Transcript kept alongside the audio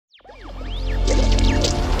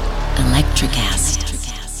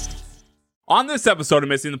Electricast. On this episode of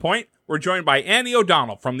Missing the Point, we're joined by Annie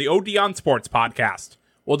O'Donnell from the OD on Sports podcast.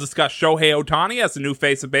 We'll discuss Shohei Ohtani as the new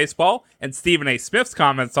face of baseball and Stephen A. Smith's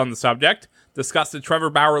comments on the subject, discuss the Trevor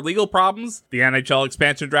Bauer legal problems, the NHL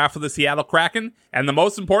expansion draft for the Seattle Kraken, and the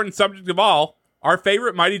most important subject of all, our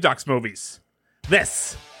favorite Mighty Ducks movies.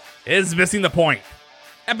 This is Missing the Point,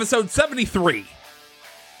 episode 73.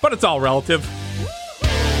 But it's all relative.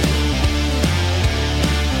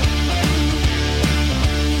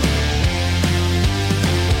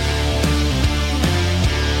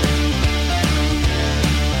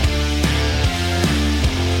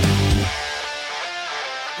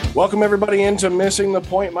 Welcome, everybody, into Missing the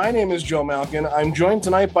Point. My name is Joe Malkin. I'm joined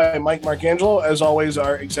tonight by Mike Marcangelo, as always,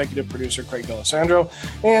 our executive producer, Craig D'Alessandro.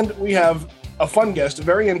 And we have a fun guest, a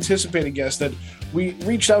very anticipated guest that we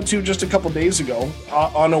reached out to just a couple days ago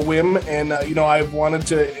on a whim. And, I've wanted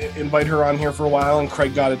to invite her on here for a while, and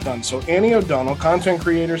Craig got it done. So Annie O'Donnell, content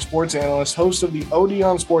creator, sports analyst, host of the OD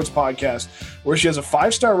on Sports podcast, where she has a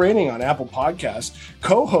 5-star rating on Apple Podcasts,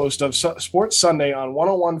 co-host of Sports Sunday on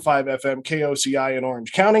 101.5 FM KOCI in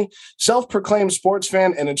Orange County, self-proclaimed sports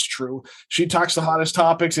fan, and it's true. She talks the hottest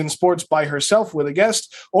topics in sports by herself with a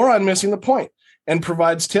guest or on Missing the Point, and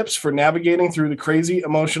provides tips for navigating through the crazy,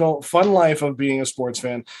 emotional, fun life of being a sports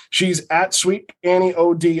fan. She's at Sweet Annie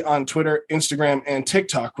OD on Twitter, Instagram, and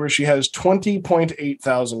TikTok, where she has 20.8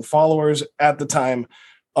 thousand followers at the time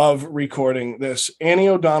of recording this. Annie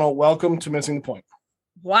O'Donnell, welcome to Missing the Point.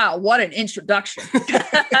 Wow, what an introduction.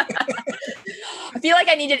 I feel like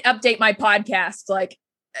I need to update my podcast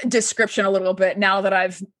description a little bit now that I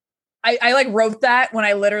wrote that when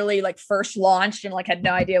I literally first launched and had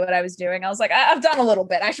no idea what I was doing. I was like, I've done a little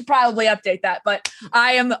bit. I should probably update that, but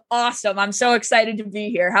I am awesome. I'm so excited to be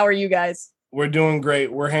here. How are you guys? We're doing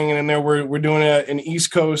great. We're hanging in there. We're doing an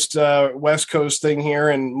East Coast, West Coast thing here.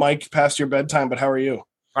 And Mike, past your bedtime, but how are you?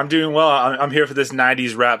 I'm doing well. I'm here for this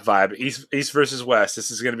 90s rap vibe. East versus West.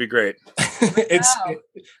 This is going to be great. It's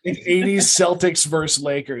 80s Celtics versus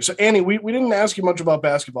Lakers. So Annie, we didn't ask you much about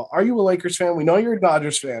basketball. Are you a Lakers fan? We know you're a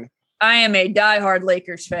Dodgers fan. I am a diehard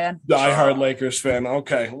Lakers fan. Diehard Lakers fan.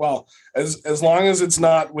 Okay. Well, as long as it's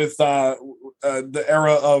not with the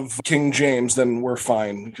era of King James, then we're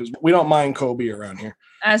fine, because we don't mind Kobe around here.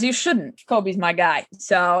 As you shouldn't. Kobe's my guy.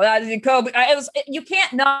 So Kobe. You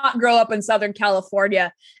can't not grow up in Southern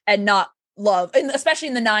California and not love, and especially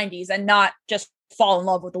in the 90s, and not just fall in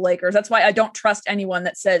love with the Lakers. That's why I don't trust anyone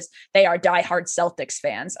that says they are diehard Celtics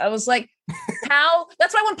fans. I was like, how?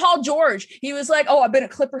 That's why when Paul George, he was like, oh, I've been a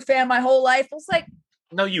Clipper fan my whole life. I was like,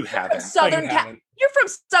 no, you haven't. You're from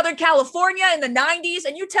Southern California in the 90s,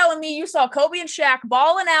 and you're telling me you saw Kobe and Shaq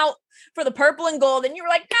balling out for the purple and gold, and you were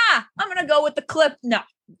like, nah, I'm going to go with the Clip. No.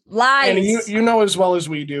 Lies. And you know as well as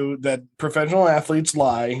we do that professional athletes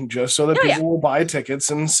lie just so that people will buy tickets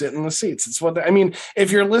and sit in the seats. It's what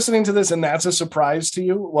if you're listening to this and that's a surprise to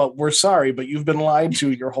you, well, we're sorry, but you've been lied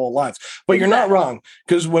to your whole lives. But you're not wrong,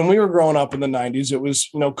 because when we were growing up in the 90s, it was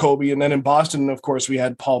Kobe, and then in Boston, of course, we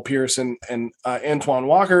had Paul Pierce and Antoine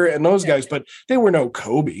Walker and those guys, but they were no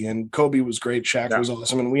Kobe, and Kobe was great. Shaq was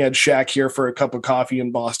awesome, and we had Shaq here for a cup of coffee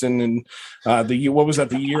in Boston, and the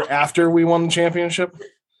year after we won the championship?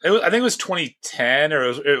 I think it was 2010, or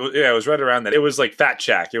it was right around that. It was like Fat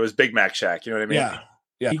Shaq. It was Big Mac Shaq. You know what I mean?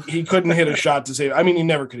 Yeah. He couldn't hit a shot to save. I mean, he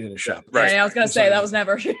never could hit a shot. Right. Yeah, I was going to say that was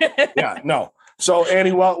never. Yeah, no. So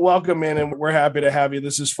Annie, welcome in, and we're happy to have you.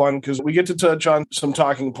 This is fun because we get to touch on some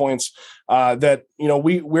talking points that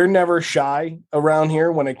we're never shy around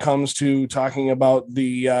here when it comes to talking about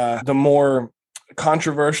the more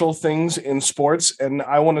controversial things in sports. And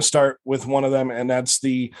I want to start with one of them, and that's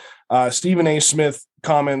the Stephen A. Smith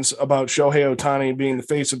comments about Shohei Ohtani being the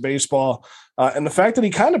face of baseball, and the fact that he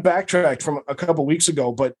kind of backtracked from a couple weeks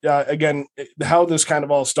ago. But again, how this kind of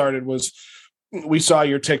all started was we saw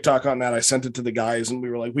your TikTok on that. I sent it to the guys, and we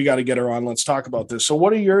were like, we got to get her on. Let's talk about this. So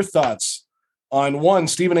what are your thoughts on, one,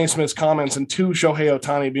 Stephen A. Smith's comments, and two, Shohei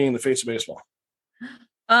Ohtani being the face of baseball?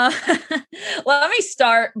 Let me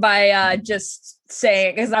start by just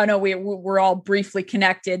saying, because I know we're all briefly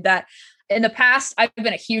connected, that in the past, I've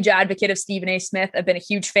been a huge advocate of Stephen A. Smith. I've been a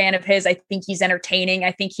huge fan of his. I think he's entertaining.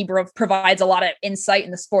 I think he provides a lot of insight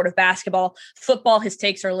in the sport of basketball. Football, his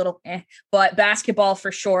takes are a little but basketball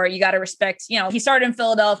for sure. You got to respect, he started in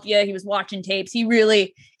Philadelphia. He was watching tapes. He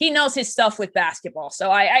knows his stuff with basketball. So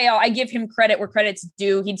I give him credit where credit's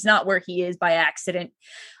due. He's not where he is by accident.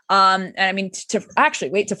 And I mean, to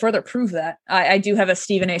further prove that, I do have a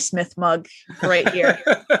Stephen A. Smith mug right here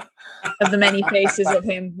of the many faces of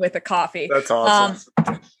him with a coffee. That's awesome.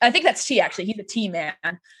 I think that's tea, actually. He's a tea man.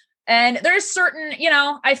 And there's certain,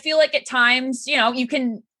 I feel like at times, you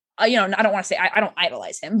can I don't want to say I don't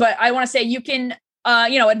idolize him, but I want to say you can,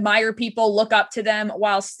 admire people, look up to them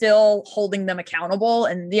while still holding them accountable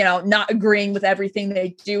and, not agreeing with everything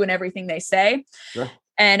they do and everything they say. Sure.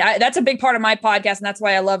 And that's a big part of my podcast. And that's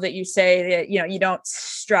why I love that you say that, you don't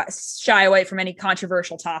shy away from any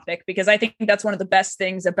controversial topic, because I think that's one of the best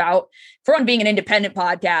things about, for one, being an independent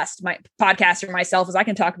podcaster myself, is I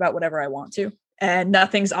can talk about whatever I want to and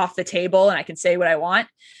nothing's off the table and I can say what I want.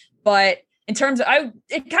 But in terms of, I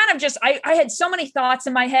had so many thoughts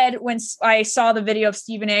in my head when I saw the video of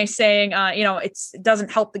Stephen A saying, it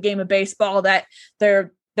doesn't help the game of baseball that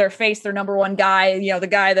their number one guy, the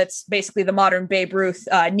guy that's basically the modern Babe Ruth,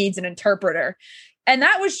 needs an interpreter. And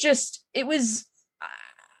that was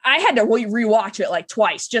I had to rewatch it like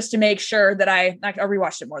twice just to make sure that I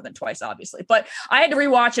rewatched it more than twice, obviously, but I had to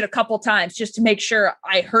rewatch it a couple times just to make sure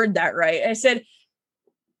I heard that right. I said,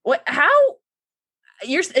 how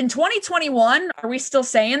you're in 2021? Are we still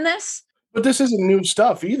saying this? But this isn't new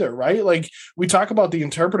stuff either, right? Like, we talk about the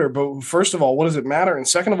interpreter, but first of all, what does it matter? And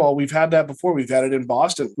second of all, we've had that before. We've had it in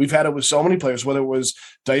Boston. We've had it with so many players, whether it was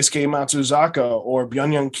Daisuke Matsuzaka or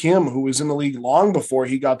Byung-Hyun Kim, who was in the league long before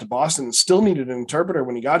he got to Boston and still needed an interpreter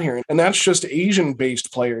when he got here. And that's just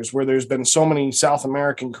Asian-based players, where there's been so many South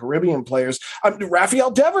American, Caribbean players.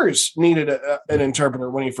 Rafael Devers needed an interpreter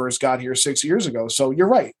when he first got here 6 years ago. So you're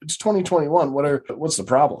right. It's 2021. What's the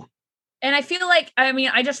problem? And I feel like,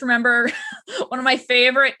 I just remember one of my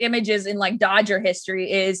favorite images in like Dodger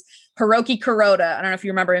history is Hiroki Kuroda. I don't know if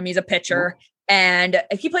you remember him. He's a pitcher. And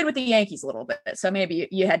he played with the Yankees a little bit, so maybe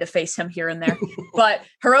you had to face him here and there. But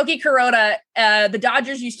Hiroki Kuroda, the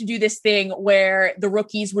Dodgers used to do this thing where the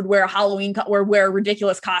rookies would wear wear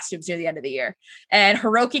ridiculous costumes near the end of the year. And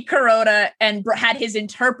Hiroki Kuroda had his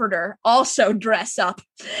interpreter also dress up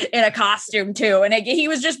in a costume too. And he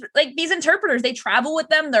was just like, these interpreters, they travel with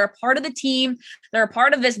them. They're a part of the team. They're a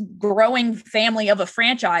part of this growing family of a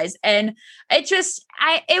franchise. And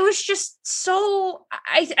it was just so,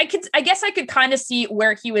 I guess I could kind of see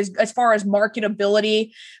where he was as far as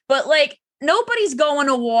marketability, but like, nobody's going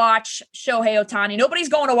to watch Shohei Ohtani. Nobody's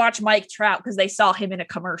going to watch Mike Trout because they saw him in a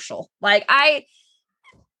commercial. Like, I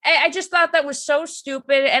just thought that was so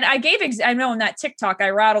stupid. And I know in that TikTok I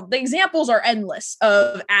rattled, the examples are endless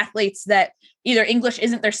of athletes that either English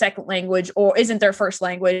isn't their second language or isn't their first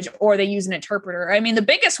language, or they use an interpreter. I mean, the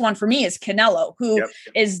biggest one for me is Canelo, who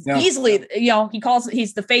is easily,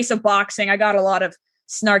 he's the face of boxing. I got a lot of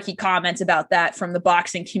snarky comments about that from the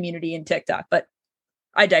boxing community in TikTok, but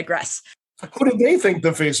I digress. Who did they think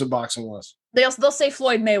the face of boxing was? They'll say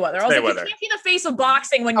Floyd Mayweather. I was like, you can't be the face of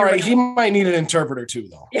boxing when you're all right. He might need an interpreter too,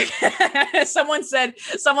 though. Someone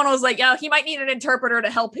was like, yeah, he might need an interpreter to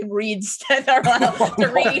help him read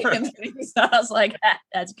to read him. So I was like,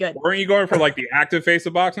 that's good. Weren't you going for like the active face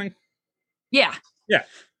of boxing? Yeah.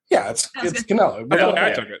 It's Canelo.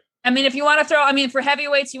 I took it. I mean, if you want to throw, for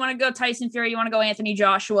heavyweights, you want to go Tyson Fury, you want to go Anthony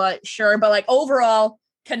Joshua, sure. But like overall,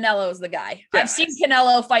 Canelo's the guy. Yes. I've seen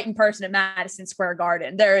Canelo fight in person at Madison Square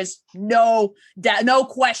Garden. There is no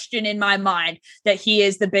question in my mind that he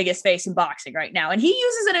is the biggest face in boxing right now. And he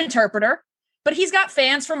uses an interpreter, but he's got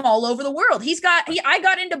fans from all over the world. I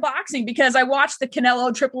got into boxing because I watched the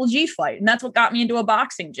Canelo Triple G fight, and that's what got me into a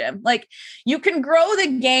boxing gym. Like, you can grow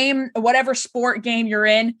the game, whatever sport game you're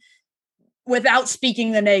in, without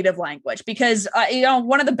speaking the native language, because,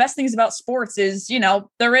 one of the best things about sports is,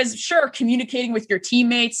 there is communicating with your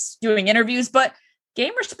teammates, doing interviews, but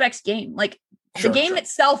game respects game. Like, the game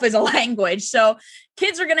itself is a language. So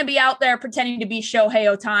kids are going to be out there pretending to be Shohei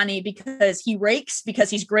Ohtani because he rakes, because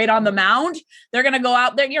he's great on the mound. They're going to go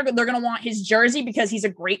out there. They're going to want his jersey because he's a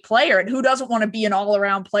great player. And who doesn't want to be an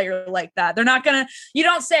all-around player like that? They're not going to, you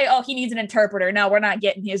don't say, oh, he needs an interpreter. No, we're not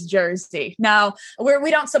getting his jersey. No, we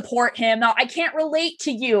don't support him. No, I can't relate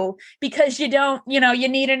to you because you don't, you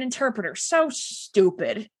need an interpreter. So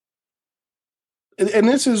stupid. And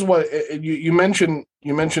this is what you mentioned.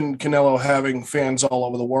 You mentioned Canelo having fans all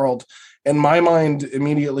over the world, and my mind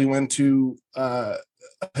immediately went to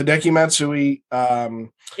Hideki Matsui.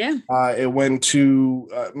 It went to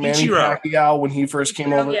Manny Pacquiao when he first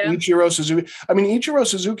came over. Yeah. Ichiro Suzuki. Ichiro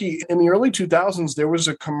Suzuki in the early 2000s. There was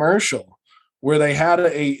a commercial where they had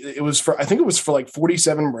it was for like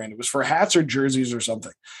 47 brand. It was for hats or jerseys or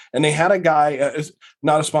something. And they had a guy,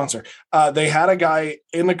 not a sponsor. They had a guy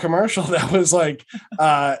in the commercial that was like,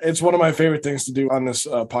 it's one of my favorite things to do on this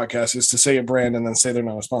podcast is to say a brand and then say they're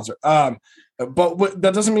not a sponsor. But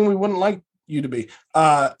that doesn't mean we wouldn't like you to be.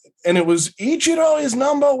 And it was Ichiro is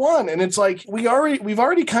number one. And it's like, we've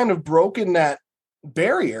already kind of broken that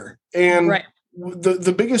barrier. And right.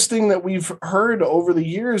 The biggest thing that we've heard over the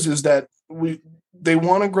years is that they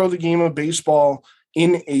want to grow the game of baseball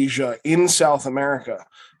in Asia, in South America.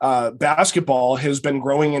 Basketball has been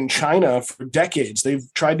growing in China for decades.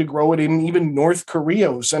 They've tried to grow it in even North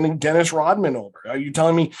Korea, sending Dennis Rodman over. Are you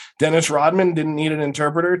telling me Dennis Rodman didn't need an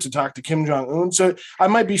interpreter to talk to Kim Jong-un? So I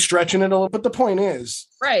might be stretching it a little, but the point is,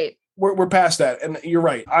 right, we're past that. And you're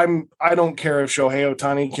right. I don't care if Shohei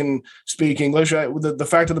Ohtani can speak English. The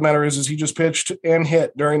fact of the matter is he just pitched and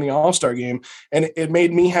hit during the All-Star game. And it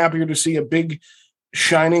made me happier to see a big,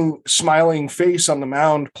 shining, smiling face on the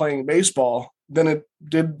mound playing baseball than it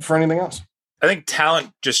did for anything else. I think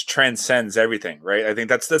talent just transcends everything, right? I think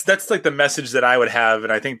that's like the message that I would have.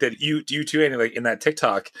 And I think that you too, Andy, like in that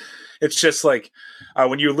TikTok, it's just like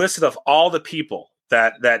when you listed off all the people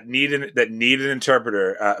that need an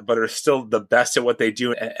interpreter, but are still the best at what they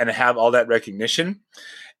do and have all that recognition.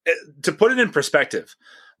 To put it in perspective,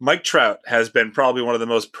 Mike Trout has been probably one of the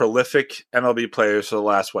most prolific MLB players for the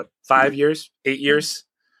last 8 years.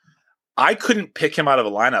 I couldn't pick him out of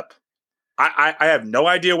a lineup. I have no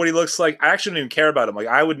idea what he looks like. I actually don't even care about him. Like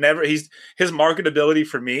I would never. His marketability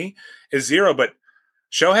for me is zero. But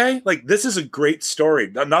Shohei, like this is a great story.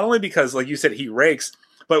 Not only because, like you said, he rakes.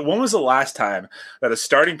 But when was the last time that a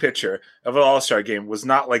starting pitcher of an All-Star game was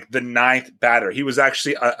not like the ninth batter? He was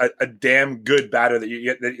actually a damn good batter that you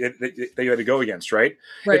had to go against, right?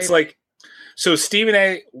 It's like, so Stephen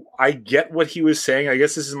A., I get what he was saying. I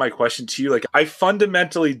guess this is my question to you. Like, I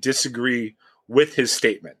fundamentally disagree with his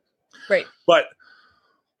statement. Right. But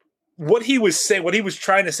what he was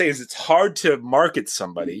trying to say is it's hard to market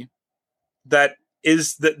somebody that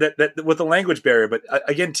is that with a language barrier. But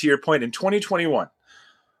again, to your point, in 2021,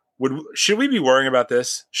 should we be worrying about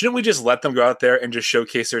this? Shouldn't we just let them go out there and just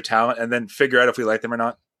showcase their talent and then figure out if we like them or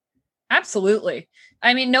not? Absolutely.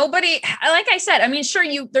 I mean, nobody, like I said, I mean, sure,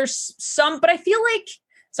 there's some, but I feel like,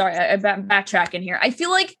 sorry, I'm backtracking here. I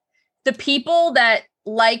feel like the people that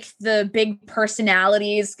like the big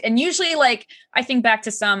personalities, and usually like, I think back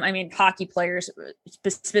to hockey players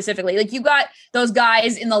specifically, like you got those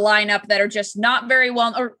guys in the lineup that are just not very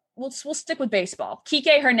well, or we'll stick with baseball.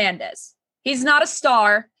 Kike Hernandez. He's not a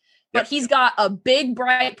star, but he's got a big,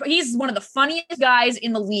 he's one of the funniest guys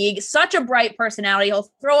in the league. Such a bright personality. He'll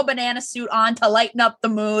throw a banana suit on to lighten up the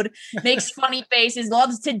mood, makes funny faces,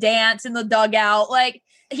 loves to dance in the dugout. Like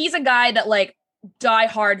he's a guy that like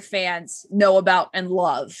diehard fans know about and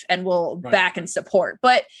love and will back and support.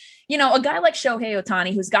 But, you know, a guy like Shohei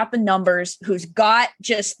Ohtani, who's got the numbers, who's got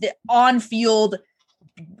just the on-field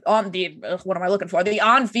the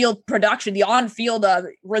on-field production, the on-field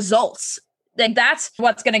results. Like that's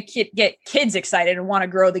what's going to get kids excited and want to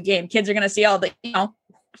grow the game. Kids are going to see all the,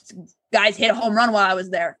 guys hit a home run while I was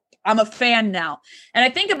there. I'm a fan now. And I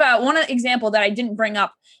think about one example that I didn't bring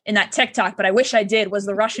up in that TikTok, but I wish I did, was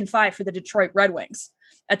the Russian Five for the Detroit Red Wings.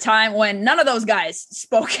 A time when none of those guys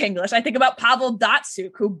spoke English. I think about Pavel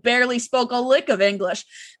Datsyuk, who barely spoke a lick of English.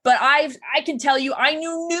 But I can tell you, I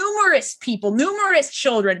knew numerous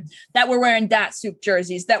children that were wearing Datsyuk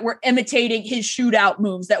jerseys, that were imitating his shootout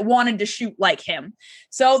moves, that wanted to shoot like him.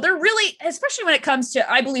 So they're really, especially when it comes to,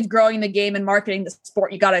 I believe, growing the game and marketing the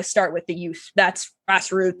sport, you got to start with the youth. That's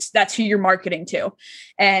grassroots. That's who you're marketing to.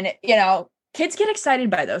 And, kids get excited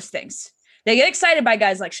by those things. They get excited by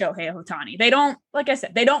guys like Shohei Ohtani. They don't, like I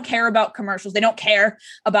said, they don't care about commercials. They don't care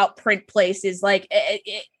about print places. Like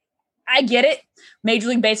I get it. Major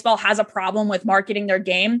League Baseball has a problem with marketing their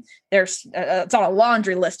game. There's it's on a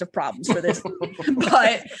laundry list of problems for this.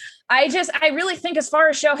 But I really think as far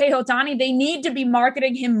as Shohei Ohtani, they need to be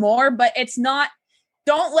marketing him more, but it's not,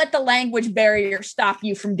 don't let the language barrier stop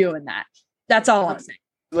you from doing that. That's all I'm saying.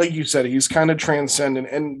 Like you said, he's kind of transcendent,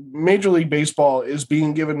 and Major League Baseball is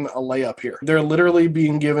being given a layup here. They're literally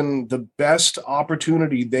being given the best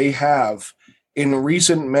opportunity they have in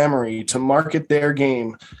recent memory to market their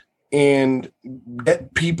game and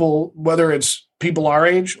get people, whether it's people our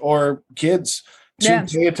age or kids, to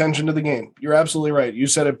pay attention to the game. You're absolutely right. You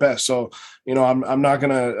said it best. So, I'm not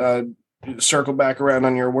going to circle back around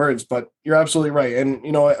on your words, but you're absolutely right. And,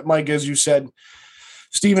 Mike, as you said,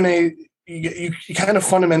 Stephen A., you kind of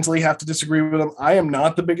fundamentally have to disagree with him. I am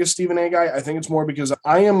not the biggest Stephen A. guy. I think it's more because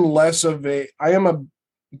I am a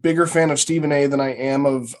bigger fan of Stephen A. than I am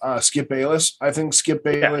of Skip Bayless. I think Skip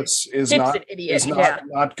Bayless is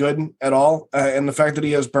not good at all. And the fact that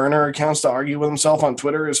he has burner accounts to argue with himself on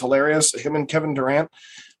Twitter is hilarious. Him and Kevin Durant.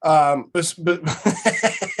 But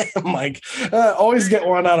Mike, always get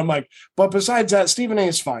one out of Mike. But besides that, Stephen A.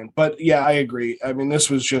 is fine. But yeah, I agree. I mean, this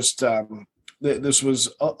was just this was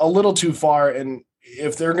a little too far. And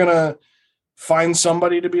if they're gonna find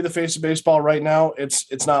somebody to be the face of baseball right now,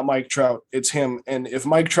 it's not Mike Trout, it's him. And if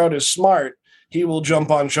Mike Trout is smart, he will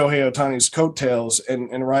jump on Shohei Ohtani's coattails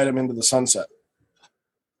and ride him into the sunset.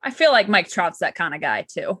 I feel like Mike Trout's that kind of guy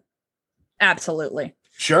too. Absolutely.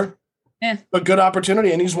 Sure. Yeah. A good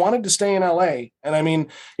opportunity. And he's wanted to stay in LA. And I mean,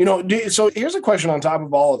 so here's a question on top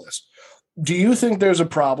of all of this. Do you think there's a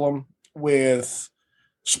problem with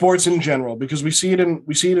sports in general? Because we see it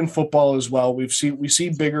in football as well. We see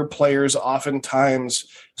bigger players oftentimes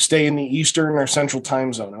stay in the Eastern or Central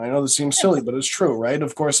time zone. And I know this seems silly, but it's true, right?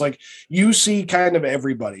 Of course, like you see kind of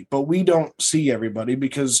everybody, but we don't see everybody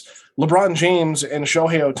because LeBron James and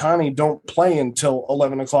Shohei Ohtani don't play until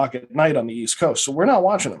 11 o'clock at night on the East Coast. So we're not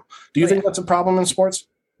watching them. Do you think that's a problem in sports?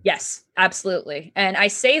 Yes, absolutely. And I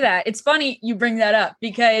say that it's funny you bring that up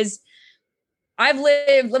because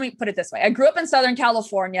let me put it this way. I grew up in Southern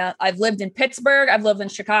California. I've lived in Pittsburgh. I've lived in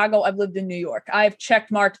Chicago. I've lived in New York. I've checked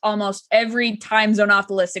marked almost every time zone off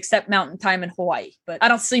the list except Mountain Time in Hawaii, but I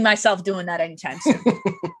don't see myself doing that anytime soon.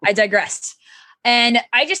 I digress. And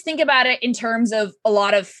I just think about it in terms of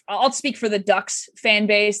I'll speak for the Ducks fan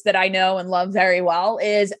base that I know and love very well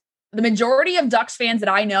is the majority of Ducks fans that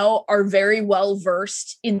I know are very well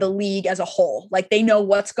versed in the league as a whole. Like they know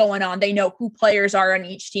what's going on. They know who players are on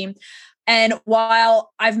each team. And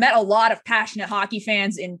while I've met a lot of passionate hockey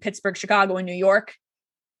fans in Pittsburgh, Chicago, and New York,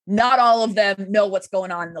 not all of them know what's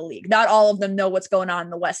going on in the league. Not all of them know what's going on in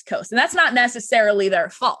the West Coast. And that's not necessarily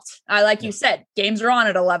their fault. Like you said, games are on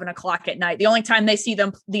at 11 o'clock at night. The only time they see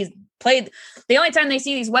these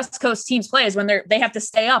West Coast teams play is when they have to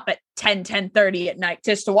stay up at 10:30 at night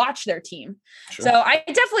just to watch their team. Sure. So I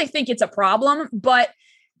definitely think it's a problem, but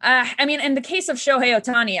I mean, in the case of Shohei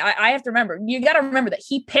Ohtani, I have to remember, you got to remember that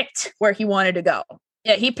he picked where he wanted to go.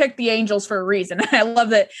 Yeah, he picked the Angels for a reason. I love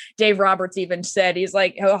that Dave Roberts even said, he's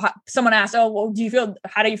like, someone asked, how do you feel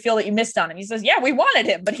that you missed on him? He says, yeah, we wanted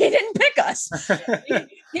him, but he didn't pick us.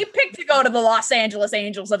 he picked to go to the Los Angeles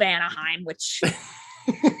Angels of Anaheim, which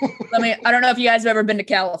I don't know if you guys have ever been to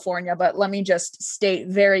California, but let me just state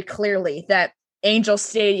very clearly that Angel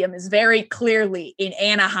Stadium is very clearly in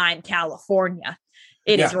Anaheim, California.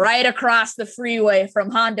 It is right across the freeway from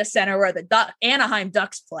Honda Center where the Anaheim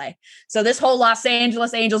Ducks play. So this whole Los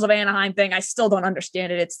Angeles Angels of Anaheim thing, I still don't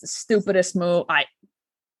understand it. It's the stupidest move.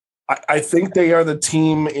 I think they are the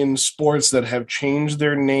team in sports that have changed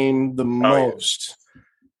their name the most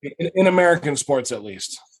in American sports, at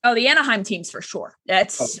least. Oh, the Anaheim teams for sure.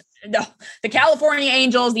 That's the California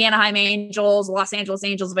Angels, the Anaheim Angels, Los Angeles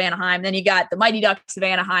Angels of Anaheim. Then you got the Mighty Ducks of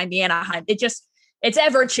Anaheim, the Anaheim. It's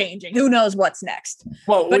ever changing. Who knows what's next?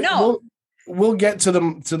 Well, but we'll get to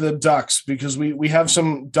the Ducks because we have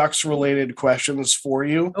some Ducks related questions for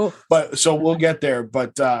you. Ooh. But so we'll get there.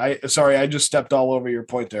 But I just stepped all over your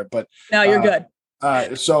point there. But no, you're good.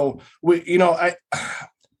 So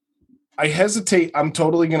I hesitate. I'm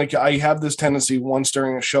totally I have this tendency once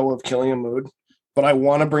during a show of killing a mood. But I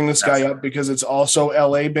want to bring this guy up because it's also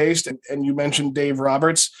LA based. And you mentioned Dave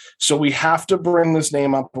Roberts. So we have to bring this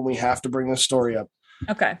name up and we have to bring this story up.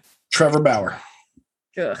 Okay. Trevor Bauer.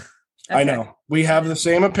 Ugh. Okay. I know. We have the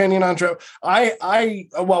same opinion on Trevor.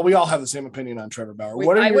 We all have the same opinion on Trevor Bauer.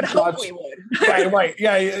 What are your thoughts? We would. right.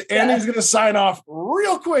 Yeah. Andy's going to sign off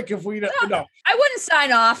real quick if we don't. No. I wouldn't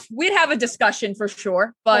sign off. We'd have a discussion for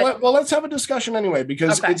sure. But well, let's have a discussion anyway,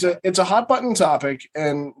 because it's a hot button topic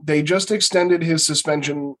and they just extended his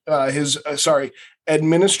suspension,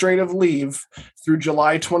 administrative leave through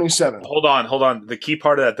July 27th. Hold on. The key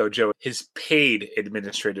part of that though, Joe, his paid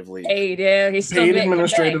administrative leave. He's still paid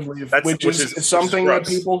administrative leave, which is something that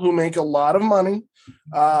people who make a lot of money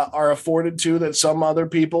are afforded to that some other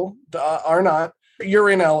people are not.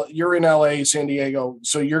 You're in LA, San Diego,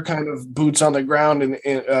 so you're kind of boots on the ground,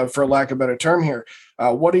 and for lack of a better term here.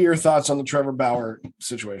 What are your thoughts on the Trevor Bauer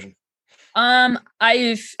situation?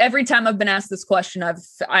 Every time I've been asked this question,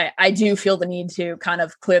 I do feel the need to kind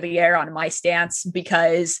of clear the air on my stance,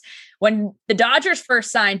 because when the Dodgers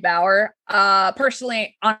first signed Bauer,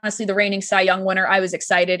 personally, honestly, the reigning Cy Young winner, I was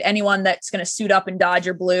excited. Anyone that's going to suit up in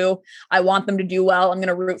Dodger blue, I want them to do well. I'm going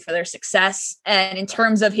to root for their success. And in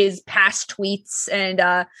terms of his past tweets and,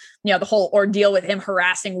 the whole ordeal with him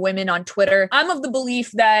harassing women on Twitter, I'm of the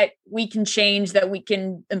belief that we can change, that we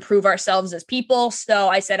can improve ourselves as people. So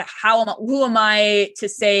I said, who am I to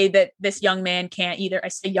say that this young man can't either? I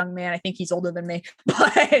say young man, I think he's older than me,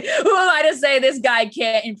 but who am I to say this guy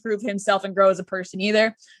can't improve himself and grow as a person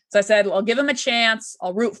either? So I said, I'll give him a chance.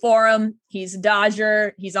 I'll root for him. He's a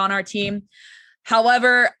Dodger. He's on our team.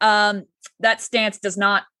 However, that stance does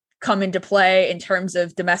not come into play in terms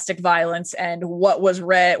of domestic violence and what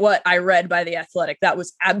I read by The Athletic. That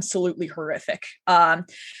was absolutely horrific. I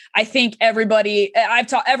think every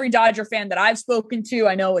Dodger fan that I've spoken to,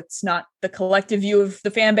 I know it's not the collective view of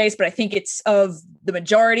the fan base, but I think it's of the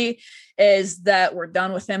majority, is that we're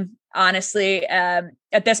done with him. Honestly,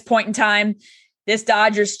 at this point in time, this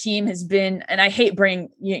Dodgers team has been, and I hate bringing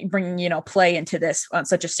play into this on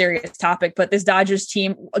such a serious topic, but this Dodgers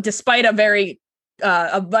team, despite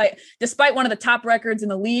despite one of the top records in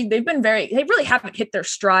the league, they really haven't hit their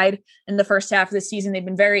stride in the first half of the season. They've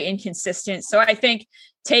been very inconsistent. So I think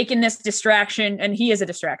taking this distraction, and he is a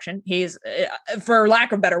distraction. He's, for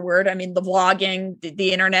lack of a better word, I mean, the vlogging,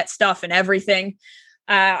 the internet stuff and everything.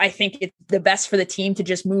 I think it's the best for the team to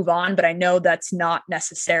just move on, but I know that's not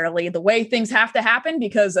necessarily the way things have to happen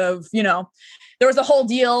because of, there was a whole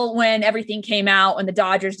deal when everything came out and the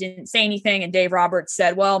Dodgers didn't say anything. And Dave Roberts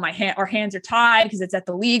said, well, our hands are tied because it's at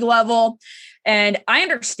the league level. And I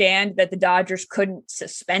understand that the Dodgers couldn't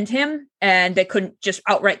suspend him and they couldn't just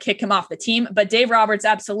outright kick him off the team. But Dave Roberts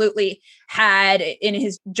absolutely had in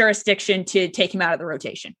his jurisdiction to take him out of the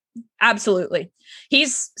rotation. Absolutely.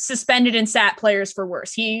 He's suspended and sat players for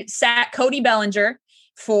worse. He sat Cody Bellinger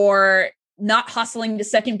for not hustling to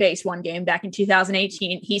second base one game back in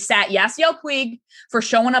 2018. He sat Yasiel Puig for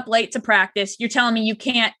showing up late to practice. You're telling me you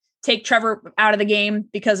can't take Trevor out of the game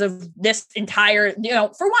because of this entire,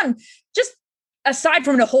 for one, just aside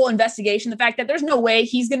from the whole investigation, the fact that there's no way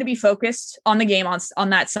he's going to be focused on the game on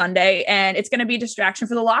that Sunday, and it's going to be a distraction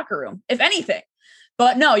for the locker room, if anything.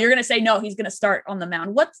 But no, you're going to say, no, he's going to start on the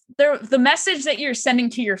mound. What's the message that you're sending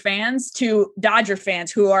to your fans, to Dodger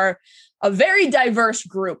fans who are a very diverse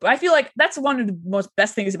group? I feel like that's one of the most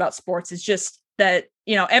best things about sports is just that,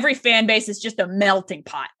 every fan base is just a melting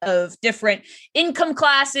pot of different income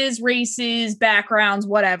classes, races, backgrounds,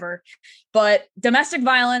 whatever. But domestic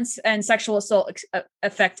violence and sexual assault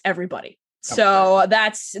affect everybody. So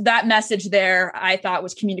that message there, I thought,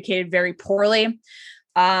 was communicated very poorly.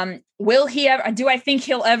 Will he ever, do I think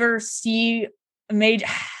he'll ever see a major?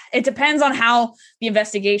 It depends on how the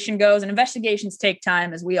investigation goes, and investigations take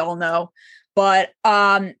time, as we all know, but,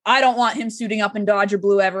 I don't want him suiting up in Dodger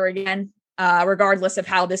blue ever again, regardless of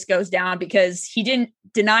how this goes down, because he didn't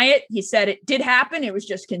deny it. He said it did happen. It was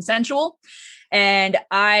just consensual. And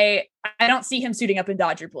I don't see him suiting up in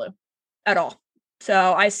Dodger blue at all.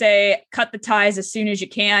 So I say, cut the ties as soon as you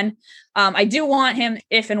can. I do want him,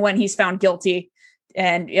 if and when he's found guilty,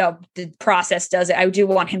 and the process does it, I do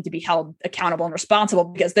want him to be held accountable and responsible,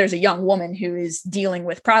 because there's a young woman who is dealing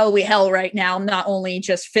with probably hell right now, not only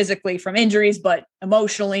just physically from injuries, but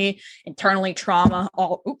emotionally, internally, trauma,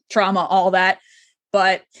 all that.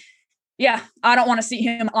 But yeah, I don't want to see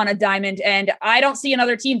him on a diamond, and I don't see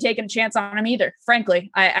another team taking a chance on him either.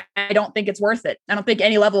 Frankly, I don't think it's worth it. I don't think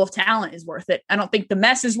any level of talent is worth it. I don't think the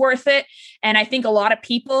mess is worth it. And I think a lot of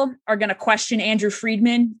people are going to question Andrew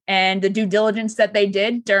Friedman and the due diligence that they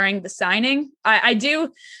did during the signing. I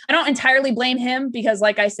don't entirely blame him, because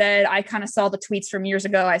like I said, I kind of saw the tweets from years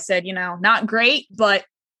ago. I said, not great, but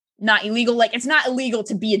not illegal. Like, it's not illegal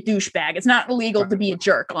to be a douchebag. It's not illegal to be a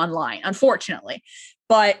jerk online, unfortunately.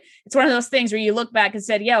 But it's one of those things where you look back and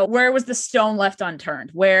said, yeah, where was the stone left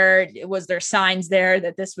unturned? Where was there signs there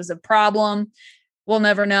that this was a problem? We'll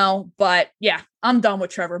never know. But yeah, I'm done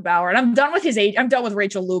with Trevor Bauer, and I'm done with his age. I'm done with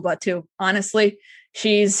Rachel Luba too. Honestly,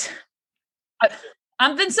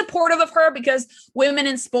 I've been supportive of her because women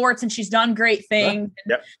in sports, and she's done great things.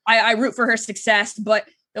 Yep. I root for her success, but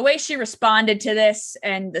the way she responded to this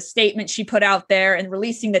and the statement she put out there and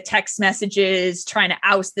releasing the text messages, trying to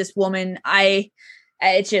oust this woman,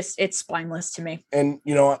 it's spineless to me. And,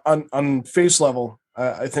 on face level,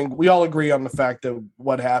 I think we all agree on the fact that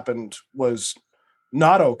what happened was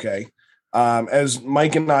not okay. As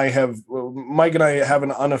Mike and I have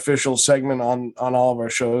an unofficial segment on all of our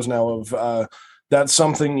shows now of that's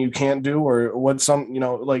something you can't do, or what's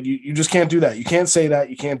you just can't do that. You can't say that.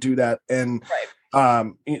 You can't do that. And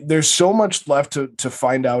there's so much left to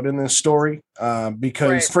find out in this story,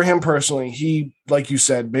 because for him personally, he, like you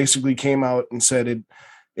said, basically came out and said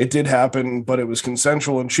it did happen, but it was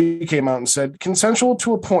consensual. And she came out and said consensual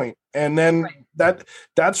to a point. And then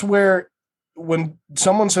that's where, when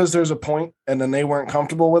someone says there's a point and then they weren't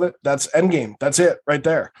comfortable with it, that's endgame. That's it right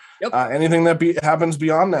there. Yep. Anything that happens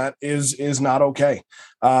beyond that is not okay.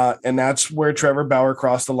 And that's where Trevor Bauer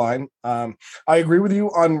crossed the line. I agree with you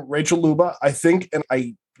on Rachel Luba. I think, and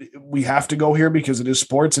we have to go here because it is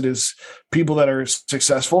sports. It is people that are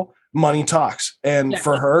successful. Money talks. And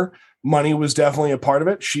for her, money was definitely a part of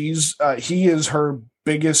it. He is her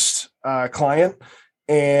biggest client.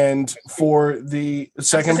 And for the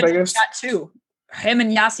second biggest, that too. Him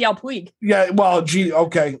and Yasiel Puig. Yeah, well,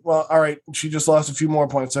 okay. Well, all right. She just lost a few more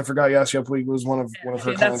points. I forgot Yasiel Puig was one of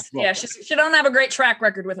her clients. Yeah, she don't have a great track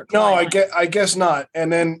record with her client. No, I guess not.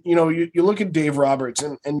 And then, you look at Dave Roberts,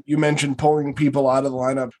 and you mentioned pulling people out of the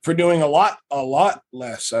lineup for doing a lot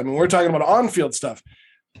less. I mean, we're talking about on-field stuff.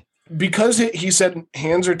 Because he said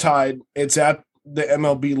hands are tied, it's at the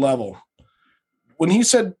MLB level. When he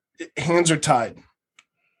said hands are tied,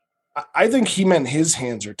 I think he meant his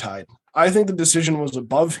hands are tied. I think the decision was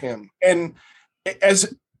above him. And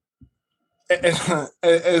as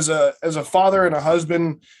a father and a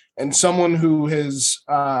husband and someone who has,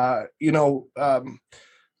 not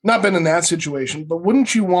been in that situation, but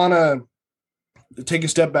wouldn't you want to take a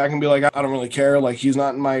step back and be like, I don't really care. Like, he's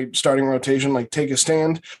not in my starting rotation, like, take a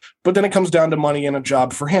stand. But then it comes down to money and a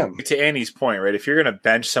job for him. To Annie's point, right? If you're going to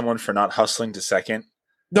bench someone for not hustling to second.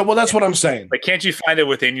 No, well, that's what I'm saying. Like, can't you find it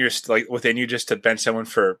within you just to bench someone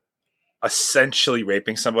for essentially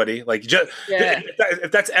raping somebody? Like, just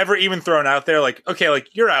if that's ever even thrown out there, like, okay, like,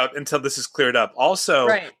 you're out until this is cleared up. Also,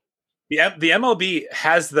 right. The MLB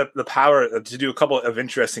has the power to do a couple of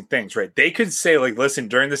interesting things, right? They could say, like, listen,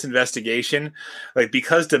 during this investigation, like,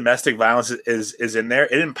 because domestic violence is in there,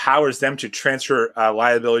 it empowers them to transfer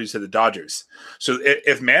liabilities to the Dodgers. So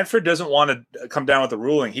if Manfred doesn't want to come down with a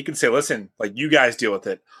ruling, he can say, listen, like, you guys deal with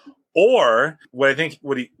it. Or what I think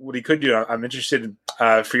what he could do, I'm interested in,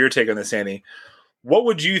 for your take on this, Annie. What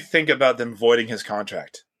would you think about them voiding his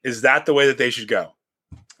contract? Is that the way that they should go?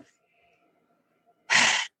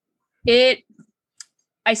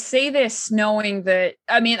 I say this knowing that,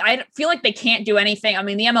 I mean, I feel like they can't do anything. I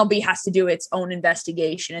mean, the MLB has to do its own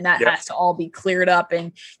investigation, and that has to all be cleared up.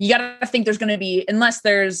 And you got to think there's going to be,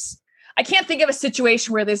 I can't think of a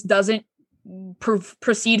situation where this doesn't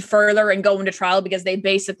proceed further and go into trial, because they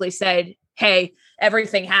basically said, hey,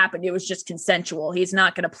 everything happened. It was just consensual. He's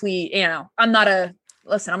not going to plead. I'm a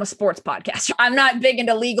sports podcaster. I'm not big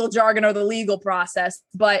into legal jargon or the legal process,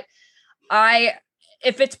 but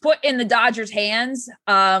if it's put in the Dodgers' hands,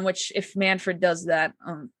 which if Manfred does that,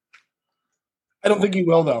 I don't think he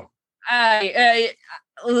will, though.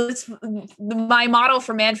 My motto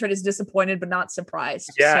for Manfred is disappointed but not surprised.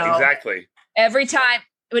 Yeah, so exactly. Every time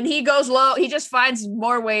when he goes low, he just finds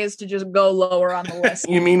more ways to just go lower on the list.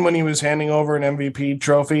 You mean when he was handing over an MVP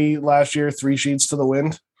trophy last year, 3 sheets to the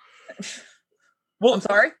wind? Well, I'm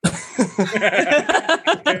sorry.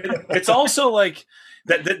 It's also like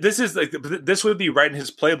that. This is like, this would be right in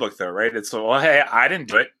his playbook, though, right? It's well, hey, I didn't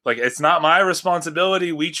do it. Like, it's not my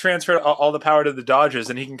responsibility. We transferred all the power to the Dodgers,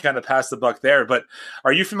 and he can kind of pass the buck there. But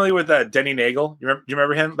are you familiar with Denny Nagel? You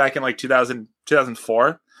remember him back in like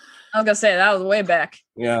 2004? I was gonna say that was way back.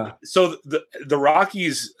 Yeah. So the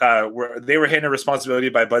Rockies were handed responsibility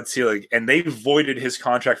by Bud Selig, and they voided his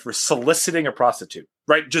contract for soliciting a prostitute.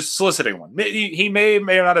 Right, just soliciting one. He may or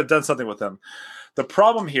may not have done something with them. The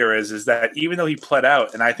problem here is that even though he pled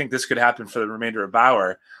out, and I think this could happen for the remainder of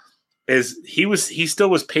Bauer, is he still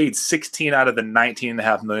was paid 16 out of the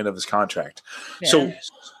 $19.5 million of his contract. Yeah. So,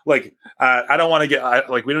 like, I don't want to get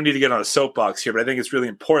we don't need to get on a soapbox here, but I think it's really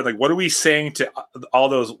important. Like, what are we saying to all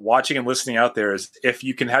those watching and listening out there? Is if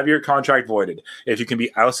you can have your contract voided, if you can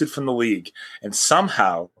be ousted from the league, and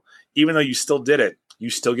somehow, even though you still did it, you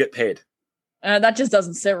still get paid. That just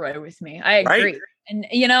doesn't sit right with me. I agree. Right? And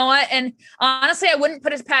you know what? And honestly, I wouldn't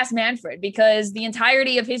put it past Manfred, because the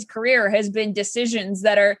entirety of his career has been decisions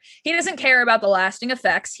that he doesn't care about the lasting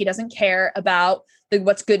effects. He doesn't care about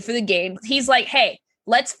what's good for the game. He's like, hey,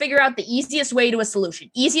 let's figure out the easiest way to a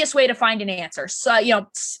solution, easiest way to find an answer. So,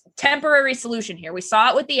 temporary solution here. We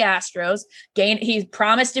saw it with the Astros. He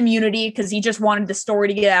promised immunity because he just wanted the story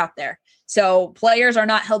to get out there. So players are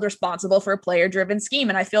not held responsible for a player-driven scheme.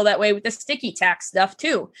 And I feel that way with the sticky tack stuff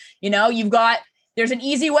too. There's an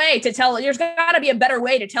easy way to tell. There's got to be a better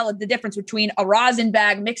way to tell the difference between a rosin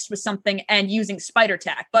bag mixed with something and using spider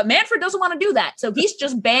tack. But Manfred doesn't want to do that. So he's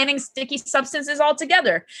just banning sticky substances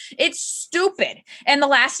altogether. It's stupid. And the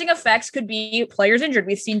lasting effects could be players injured.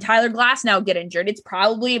 We've seen Tyler Glass now get injured. He's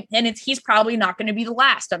probably not going to be the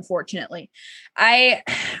last, unfortunately.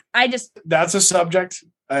 That's a subject.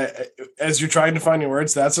 As you're trying to find your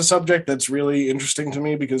words, that's a subject that's really interesting to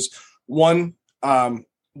me, because one,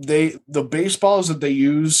 the baseballs that they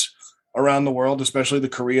use around the world, especially the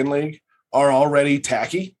Korean League, are already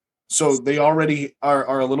tacky. So they already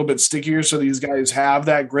are a little bit stickier. So these guys have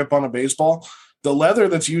that grip on a baseball. The leather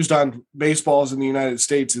that's used on baseballs in the United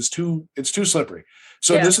States it's too slippery.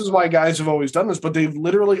 So This is why guys have always done this, but they've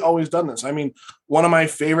literally always done this. I mean, one of my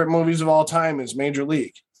favorite movies of all time is Major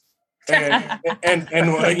League. And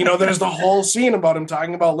there's the whole scene about him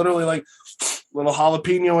talking about literally like little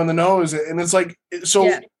jalapeno in the nose. And it's like,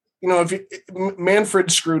 so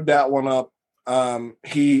Manfred screwed that one up.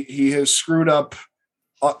 He has screwed up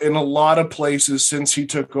in a lot of places since he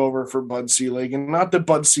took over for Bud Selig, and not that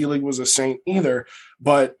Bud Selig was a saint either,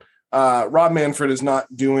 but Rob Manfred is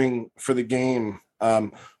not doing for the game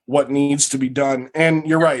what needs to be done. And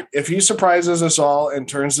you're right. If he surprises us all and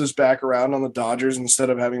turns this back around on the Dodgers instead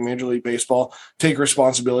of having Major League Baseball take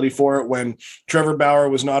responsibility for it, when Trevor Bauer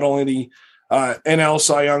was not only the NL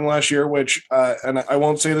Cy Young last year, which and I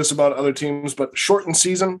won't say this about other teams, but shortened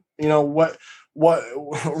season, what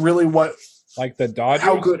like the Dodgers.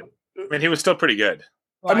 How good? I mean, he was still pretty good.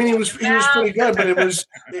 I mean, he was pretty good,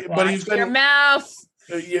 but he's been your mouth.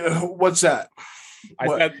 What's that?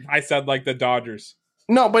 I said like the Dodgers.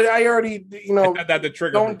 No, but I already, I said that the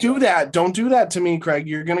trigger. Don't do that. Don't do that to me, Craig.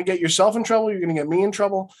 You're going to get yourself in trouble. You're going to get me in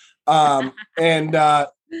trouble.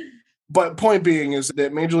 But point being is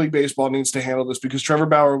that Major League Baseball needs to handle this, because Trevor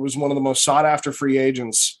Bauer was one of the most sought after free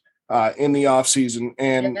agents in the offseason.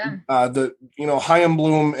 And Chaim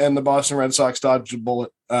Bloom and the Boston Red Sox dodged a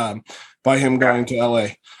bullet by him going to LA.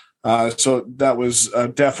 So that was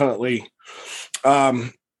definitely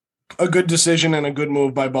a good decision and a good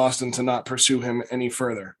move by Boston to not pursue him any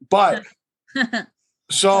further. But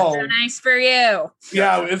so nice for you.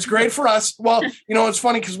 Yeah, it's great for us. Well, it's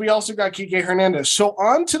funny because we also got Kike Hernandez. So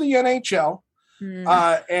on to the NHL. And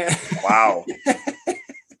wow.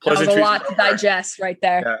 That was a lot to digest right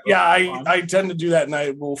there. Yeah, I tend to do that, and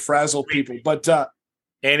I will frazzle people. But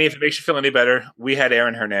Andy, if it makes you feel any better, we had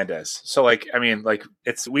Aaron Hernandez. So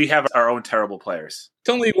we have our own terrible players. It's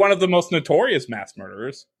only one of the most notorious mass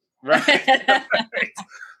murderers. Right.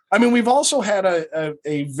 I mean, we've also had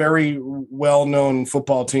a very well-known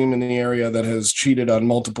football team in the area that has cheated on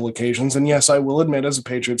multiple occasions. And yes, I will admit, as a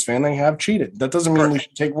Patriots fan, they have cheated. That doesn't mean we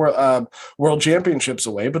should take world championships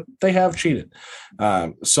away, but they have cheated.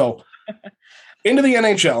 So into the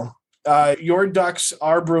NHL, your Ducks,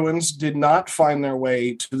 our Bruins, did not find their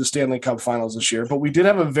way to the Stanley Cup Finals this year, but we did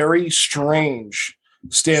have a very strange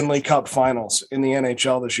Stanley Cup Finals in the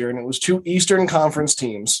NHL this year, and it was two Eastern Conference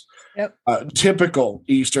teams. Yep. Typical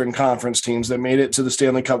Eastern Conference teams that made it to the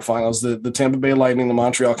Stanley Cup Finals, the Tampa Bay Lightning, the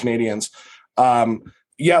Montreal Canadiens.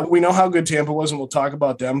 We know how good Tampa was, and we'll talk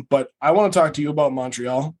about them, but I want to talk to you about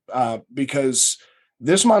Montreal because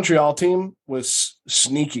this Montreal team was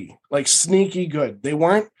sneaky good. They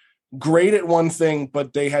weren't great at one thing,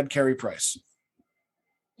 but they had Carey Price.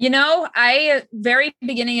 Very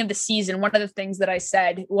beginning of the season, one of the things that I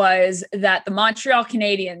said was that the Montreal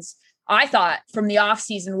Canadiens, I thought from the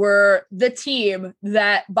offseason, were the team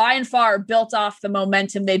that by and far built off the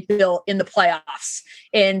momentum they built in the playoffs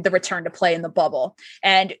in the return to play in the bubble.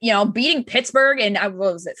 And, beating Pittsburgh in,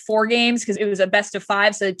 4 games, because it was a best of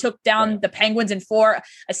 5. So they took down the Penguins in 4,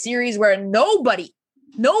 a series where nobody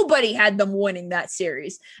had them winning that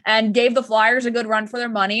series, and gave the Flyers a good run for their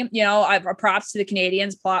money. I've props to the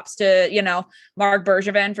Canadians, props to, Mark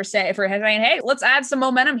Bergevin for saying, hey, let's add some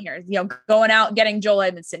momentum here. Going out, getting Joel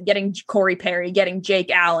Edmondson, getting Corey Perry, getting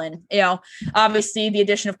Jake Allen, obviously the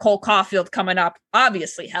addition of Cole Caulfield coming up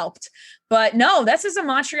obviously helped, but no, this is a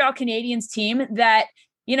Montreal Canadiens team that,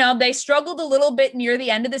 they struggled a little bit near the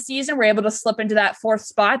end of the season. Were able to slip into that 4th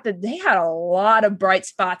spot, that they had a lot of bright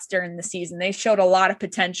spots during the season. They showed a lot of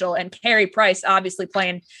potential, and Carey Price obviously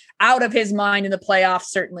playing out of his mind in the playoffs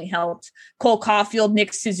certainly helped. Cole Caulfield,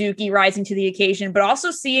 Nick Suzuki rising to the occasion, but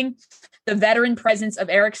also seeing the veteran presence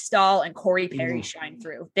of Eric Stahl and Corey Perry shine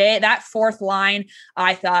through. That 4th line,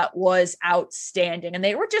 I thought, was outstanding. And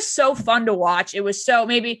they were just so fun to watch. It was so,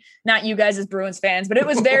 maybe not you guys as Bruins fans, but it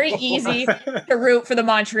was very easy to root for the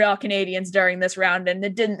Montreal Canadiens during this round. And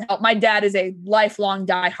it didn't help. My dad is a lifelong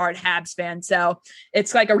diehard Habs fan. So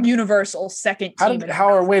it's like a universal second team.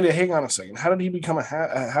 Hang on a second. How did he become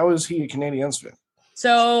how is he a Canadiens fan?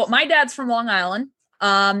 So my dad's from Long Island.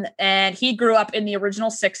 And he grew up in the original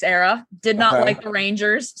 6 era, did not like the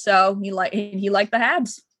Rangers. So he liked the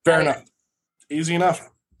Habs. Fair enough. Easy enough.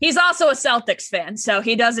 He's also a Celtics fan, so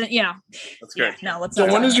he doesn't, That's great. Yeah, no, let's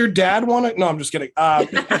so when does your dad want it? No, I'm just kidding. Well,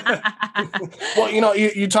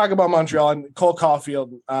 you talk about Montreal, and Cole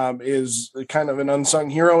Caulfield is kind of an unsung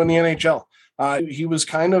hero in the NHL. He was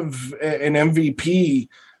kind of an MVP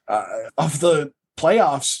of the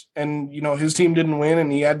playoffs, and his team didn't win,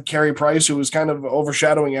 and he had Carey Price, who was kind of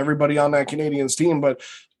overshadowing everybody on that Canadiens team. But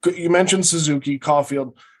you mentioned Suzuki,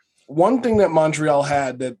 Caulfield. One thing that Montreal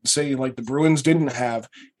had that, say, like the Bruins didn't have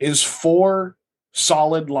is 4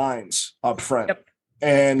 solid lines up front. Yep.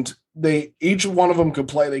 And each one of them could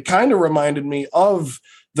play. They kind of reminded me of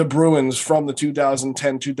the Bruins from the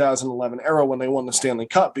 2010-2011 era when they won the Stanley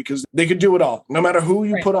Cup, because they could do it all. No matter who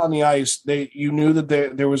you put on the ice, you knew that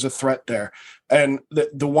there was a threat there. And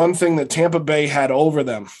the one thing that Tampa Bay had over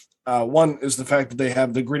them, one is the fact that they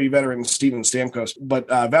have the gritty veteran Steven Stamkos, but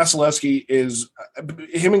Vasilevsky is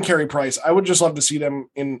him and Carey Price. I would just love to see them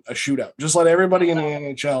in a shootout. Just let everybody in the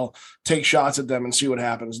NHL take shots at them and see what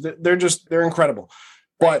happens. They're incredible.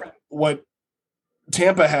 But what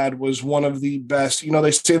Tampa had was one of the best.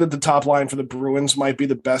 They say that the top line for the Bruins might be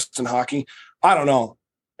the best in hockey. I don't know.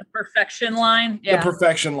 The perfection line. Yeah. The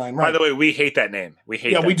perfection line. Right. By the way, we hate that name. We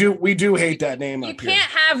hate. Yeah, we do. We do hate that name. You can't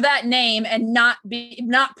have that name and not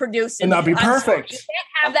produce and not be perfect. You can't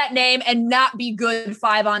have that name and not be good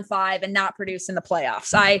 5-on-5 and not produce in the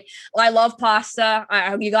playoffs. I love Pasta.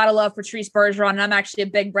 You gotta love Patrice Bergeron. And I'm actually a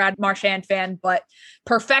big Brad Marchand fan, but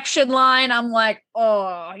perfection line, I'm like,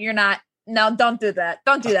 oh, you're not. No, don't do that.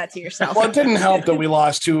 Don't do that to yourself. Well, it didn't help that we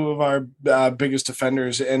lost two of our biggest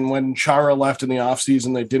defenders, and when Chara left in the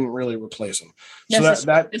offseason, they didn't really replace him. So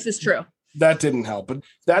this is true. That didn't help. But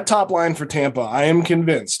that top line for Tampa, I am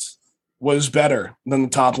convinced, was better than the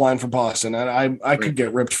top line for Boston, and I could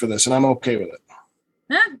get ripped for this, and I'm okay with it.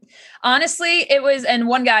 Honestly, it was, and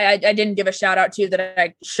one guy I didn't give a shout out to that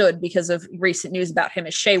I should because of recent news about him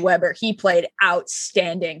is Shea Weber. He played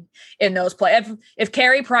outstanding in those plays. If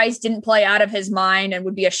Carey Price didn't play out of his mind and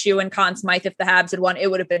would be a shoe in Conn Smythe if the Habs had won,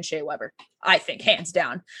 it would have been Shea Weber. I think hands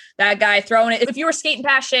down. That guy throwing it. If you were skating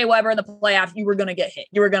past Shea Weber in the playoff, you were going to get hit.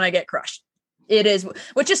 You were going to get crushed. It is,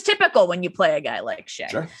 which is typical when you play a guy like Shea.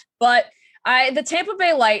 Sure. But the Tampa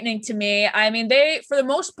Bay Lightning, to me, I mean, they, for the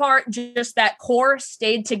most part, just that core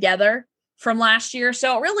stayed together from last year.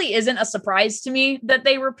 So it really isn't a surprise to me that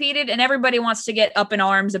they repeated, and everybody wants to get up in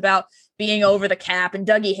arms about being over the cap and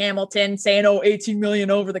Dougie Hamilton saying, 18 million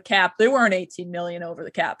over the cap. They weren't 18 million over the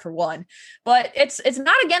cap for one, but it's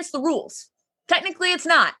not against the rules. Technically it's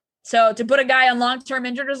not. So to put a guy on long-term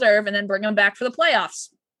injured reserve and then bring him back for the playoffs,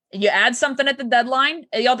 you add something at the deadline.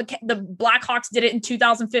 The Blackhawks did it in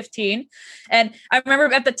 2015. And I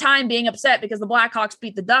remember at the time being upset because the Blackhawks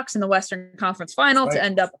beat the Ducks in the Western Conference Final to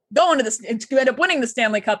end up winning the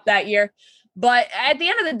Stanley Cup that year. But at the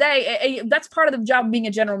end of the day, that's part of the job of being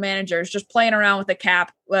a general manager, is just playing around with the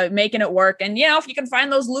cap, making it work. And, if you can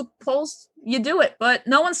find those loopholes, you do it. But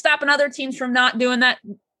no one's stopping other teams from not doing that.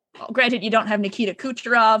 Granted, you don't have Nikita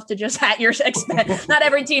Kucherov to just at your expense. Not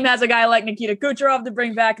every team has a guy like Nikita Kucherov to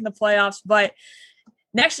bring back in the playoffs, but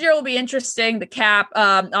next year will be interesting. The cap,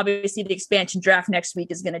 obviously the expansion draft next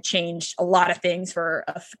week is going to change a lot of things for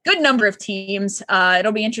a good number of teams.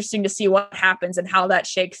 It'll be interesting to see what happens and how that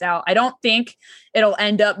shakes out. I don't think it'll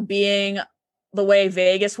end up being the way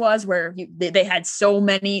Vegas was, where they had so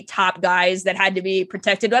many top guys that had to be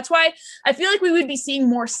protected. That's why I feel like we would be seeing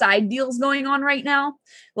more side deals going on right now.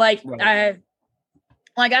 I feel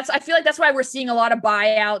like that's why we're seeing a lot of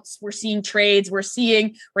buyouts. We're seeing trades. We're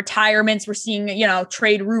seeing retirements. We're seeing,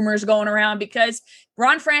 trade rumors going around because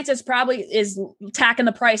Ron Francis probably is tacking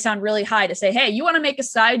the price on really high to say, hey, you want to make a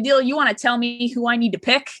side deal? You want to tell me who I need to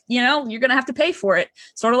pick? You're going to have to pay for it.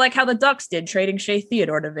 Sort of like how the Ducks did trading Shea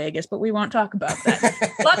Theodore to Vegas, but we won't talk about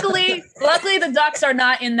that. Luckily, the Ducks are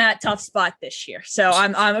not in that tough spot this year. So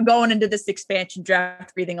I'm going into this expansion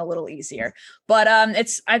draft breathing a little easier. But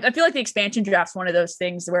I feel like the expansion draft's one of those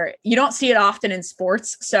things where you don't see it often in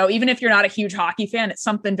sports. So even if you're not a huge hockey fan, it's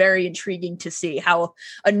something very intriguing to see how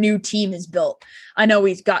a new team is built. I know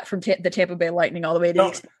we got from the Tampa Bay Lightning all the way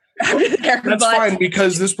to That's fine,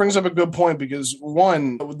 because this brings up a good point, because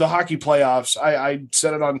one, the hockey playoffs, I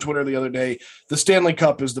said it on Twitter the other day, the Stanley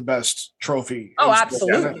Cup is the best trophy. Oh,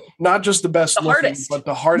 absolutely. Not just the best looking, but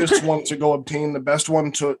the hardest one to go obtain, the best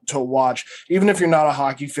one to watch. Even if you're not a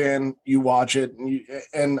hockey fan, you watch it.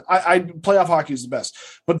 And playoff hockey is the best.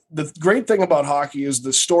 But the great thing about hockey is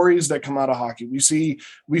the stories that come out of hockey. We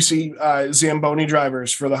see Zamboni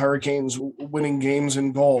drivers for the Hurricanes winning games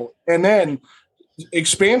in goal. And then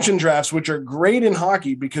expansion drafts, which are great in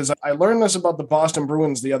hockey, because I learned this about the Boston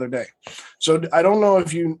Bruins the other day. So I don't know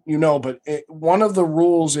if you know, but one of the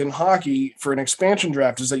rules in hockey for an expansion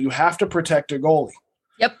draft is that you have to protect a goalie.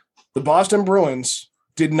 Yep. The Boston Bruins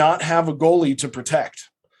did not have a goalie to protect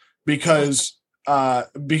because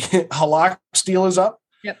Halak's deal is up.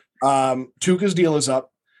 Yep. Tuukka's deal is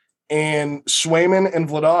up. And Swayman and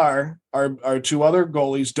Vladar, our two other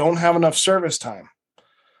goalies, don't have enough service time.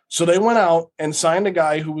 So they went out and signed a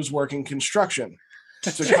guy who was working construction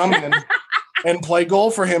to come in and play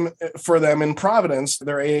goal for them in Providence,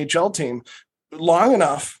 their AHL team, long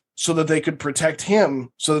enough so that they could protect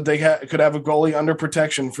him, so that they could have a goalie under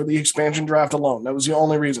protection for the expansion draft alone. That was the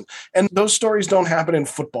only reason. And those stories don't happen in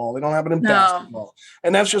football. They don't happen in basketball.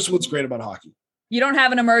 And that's just what's great about hockey. You don't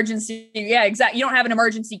have an emergency. Yeah, exactly. You don't have an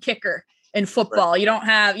emergency kicker in football. Right. You don't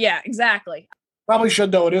have. Yeah, exactly. Probably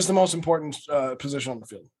should, though. It is the most important position on the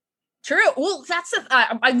field. True. Well, that's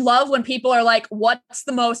I love when people are like, what's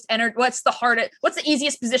the hardest, what's the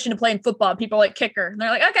easiest position to play in football? And people are like kicker. And they're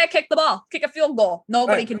like, okay, kick the ball, kick a field goal.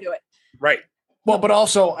 Nobody can do it. Right. Well, but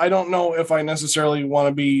also I don't know if I necessarily want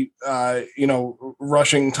to be,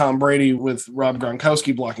 rushing Tom Brady with Rob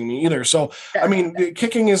Gronkowski blocking me either. So, I mean,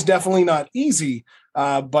 kicking is definitely not easy.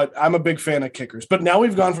 But I'm a big fan of kickers. But now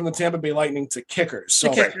we've gone from the Tampa Bay Lightning to kickers.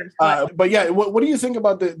 So, but yeah, what do you think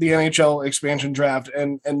about the NHL expansion draft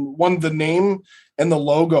and the name and the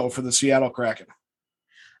logo for the Seattle Kraken?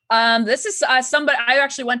 This is somebody. I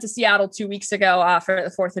actually went to Seattle 2 weeks ago for the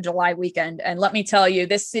 4th of July weekend, and let me tell you,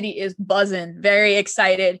 this city is buzzing. Very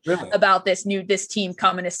excited about this team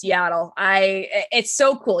coming to Seattle. It's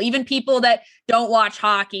so cool. Even people that don't watch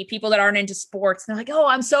hockey, people that aren't into sports, they're like, "Oh,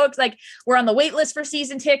 I'm so excited! We're on the wait list for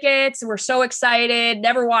season tickets. We're so excited.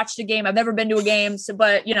 Never watched a game. I've never been to a game,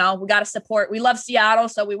 but we got to support. We love Seattle,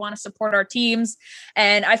 so we want to support our teams."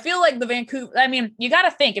 And I feel like the Vancouver. I mean, you got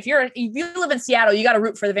to think if you live in Seattle, you got to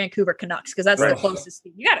root for the Vancouver Canucks because that's the closest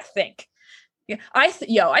thing. You got to think. Yeah,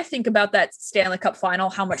 I think about that Stanley Cup final,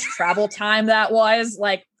 how much travel time that was,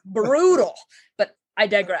 like brutal. But I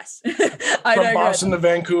digress. From Boston to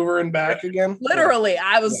Vancouver and back again. Literally,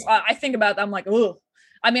 I think about that. I'm like, ooh.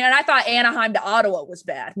 I mean, and I thought Anaheim to Ottawa was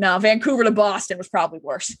bad. No, Vancouver to Boston was probably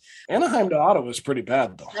worse. Anaheim to Ottawa is pretty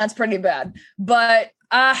bad, though. That's pretty bad. But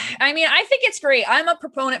I mean, I think it's great. I'm a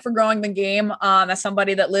proponent for growing the game as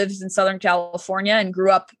somebody that lives in Southern California and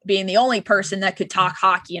grew up being the only person that could talk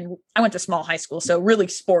hockey. And I went to small high school, so really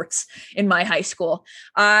sports in my high school.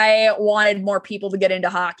 I wanted more people to get into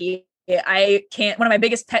hockey. One of my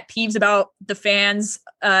biggest pet peeves about the fans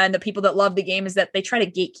and the people that love the game is that they try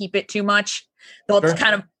to gatekeep it too much.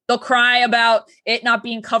 They'll cry about it not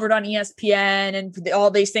being covered on ESPN and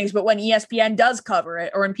all these things. But when ESPN does cover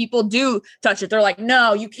it, or when people do touch it, they're like,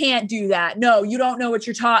 no, you can't do that. No, you don't know what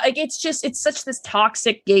you're talking. Like, it's such this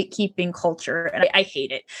toxic gatekeeping culture. And I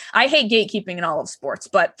hate it. I hate gatekeeping in all of sports,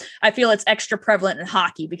 but I feel it's extra prevalent in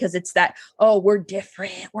hockey because it's that, oh, we're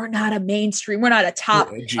different. We're not a mainstream. We're not a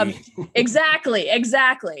top. Exactly.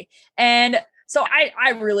 And so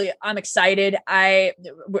I'm excited.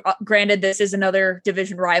 Granted, this is another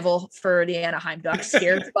division rival for the Anaheim Ducks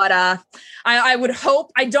here, but I would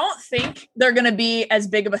hope, I don't think they're going to be as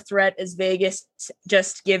big of a threat as Vegas,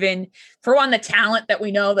 just given, for one, the talent that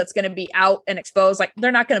we know that's going to be out and exposed. Like,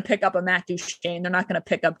 they're not going to pick up a Matt Duchene. They're not going to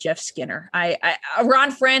pick up Jeff Skinner.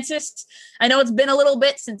 Ron Francis, I know it's been a little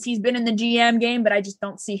bit since he's been in the GM game, but I just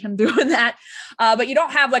don't see him doing that. But you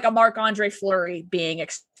don't have like a Marc-Andre Fleury being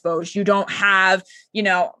exposed. You don't have,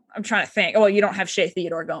 I'm trying to think. Well, you don't have Shea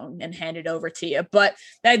Theodore going and hand it over to you. But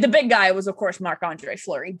the big guy was, of course, Marc-Andre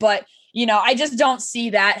Fleury. But, I just don't see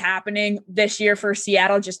that happening this year for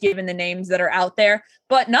Seattle, just given the names that are out there.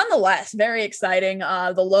 But nonetheless, very exciting.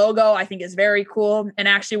 The logo, I think, is very cool. And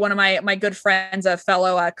actually, one of my good friends, a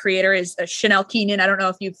fellow creator, is Chanel Keenan. I don't know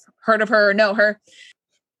if you've heard of her or know her.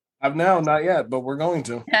 I've not yet, but we're going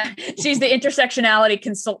to. She's the intersectionality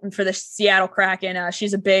consultant for the Seattle Kraken.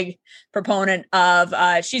 She's a big proponent of,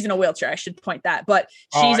 she's in a wheelchair, I should point that, but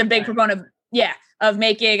she's a big proponent of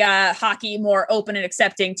making hockey more open and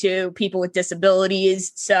accepting to people with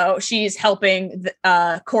disabilities. So she's helping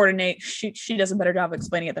coordinate. She does a better job of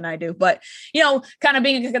explaining it than I do, but kind of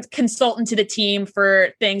being a consultant to the team for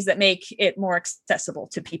things that make it more accessible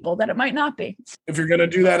to people that it might not be. If you're going to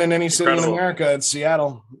do that in any city in America, it's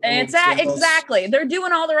Seattle. Exactly. They're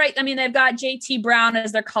doing all the right. I mean, they've got JT Brown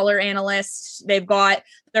as their color analyst. They've got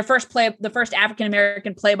the first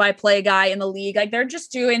African-American play-by-play guy in the league. Like, they're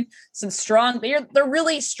just doing some strong, they're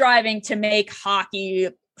really striving to make hockey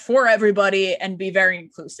for everybody and be very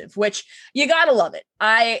inclusive, which you got to love it.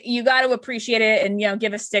 You got to appreciate it and,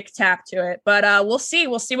 give a stick tap to it, but we'll see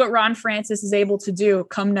what Ron Francis is able to do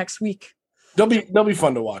come next week. They'll be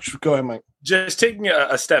fun to watch. Go ahead, Mike. Just taking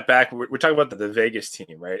a step back, we're talking about the Vegas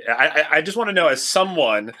team, right? I just want to know, as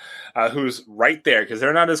someone who's right there, because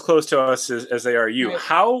they're not as close to us as they are you, right.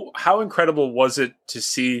 How incredible was it to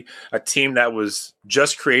see a team that was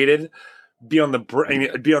just created be on the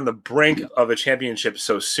brink of a championship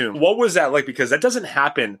so soon? What was that like? Because that doesn't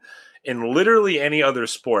happen in literally any other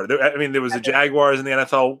sport. There was the Jaguars in the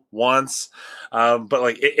NFL once, but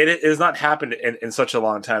like it has not happened in such a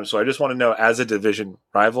long time. So I just want to know, as a division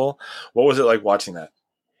rival, what was it like watching that?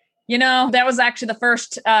 That was actually the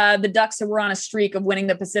first, the Ducks were on a streak of winning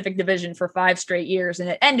the Pacific Division for 5 straight years, and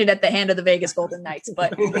it ended at the hand of the Vegas Golden Knights.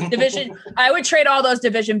 But division, I would trade all those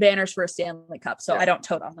division banners for a Stanley Cup, so I don't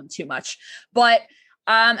tote on them too much. But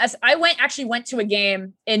as I went to a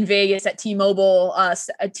game in Vegas at T-Mobile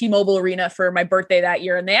Arena for my birthday that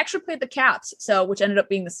year, and they actually played the Caps, which ended up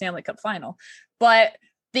being the Stanley Cup final. But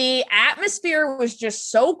the atmosphere was just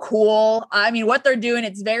so cool. I mean, what they're doing,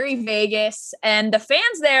 it's very Vegas. And the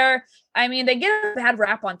fans there, I mean, they get a bad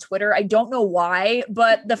rap on Twitter. I don't know why,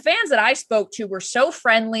 but the fans that I spoke to were so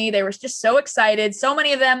friendly. They were just so excited. So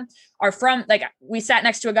many of them are from, like, we sat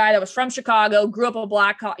next to a guy that was from Chicago, grew up a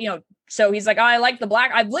Blackhawk, so he's like, oh, I like the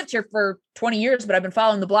I've lived here for 20 years, but I've been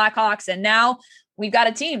following the Blackhawks, and now we've got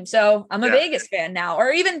a team. So I'm a Vegas fan now.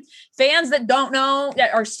 Or even fans that don't know,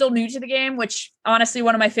 that are still new to the game, which honestly,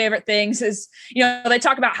 one of my favorite things is, they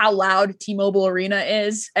talk about how loud T-Mobile Arena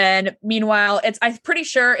is. And meanwhile, I'm pretty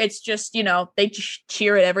sure it's just, they just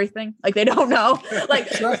cheer at everything. Like they don't know, like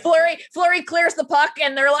Fleury clears the puck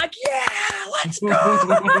and they're like, yeah, let's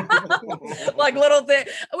go. Like little thing,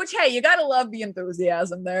 which, hey, you got to love the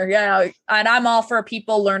enthusiasm there. Yeah. And I'm all for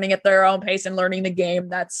people learning at their own pace and learning the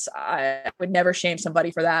game. I would never shame somebody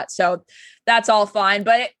for that. So that's all fine.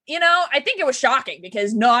 But, I think it was shocking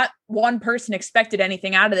because not one person expected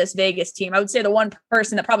anything out of this Vegas team. I would say the one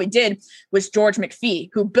person that probably did was George McPhee,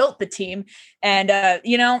 who built the team. And,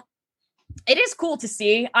 it is cool to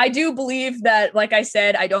see. I do believe that, like I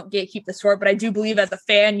said, I don't gatekeep the sport, but I do believe as a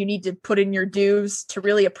fan, you need to put in your dues to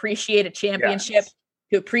really appreciate a championship. Yes.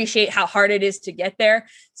 To appreciate how hard it is to get there.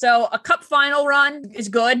 So a cup final run is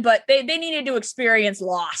good, but they needed to experience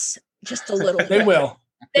loss just a little bit. They will.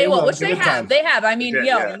 They will, which they have. Time. They have. I mean,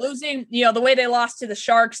 losing, the way they lost to the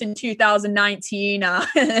Sharks in 2019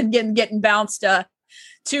 and getting bounced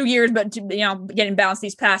 2 years, but getting bounced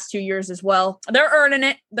these past 2 years as well. They're earning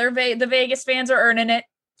it. The Vegas fans are earning it.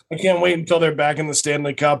 I can't wait until they're back in the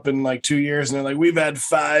Stanley Cup in like 2 years. And they're like, we've had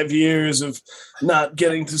 5 years of not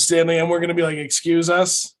getting to Stanley. And we're going to be like, excuse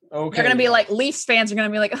us. Okay. They're going to be like, Leafs fans are going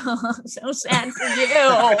to be like, oh, I'm so sad for you.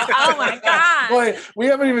 Oh my God. Boy, we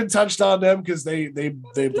haven't even touched on them because they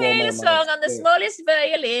blow my mind. A song on the smallest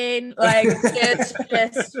violin. Like it's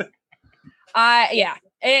just, yeah.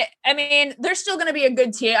 I mean, there's still going to be a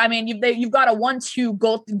good team. I mean, you've got a 1-2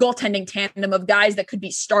 goaltending tandem of guys that could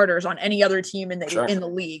be starters on any other team in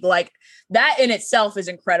the league. Like that in itself is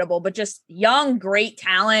incredible. But just young, great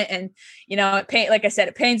talent, and like I said,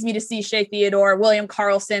 it pains me to see Shea Theodore. William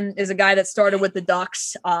Karlsson is a guy that started with the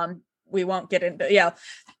Ducks. We won't get into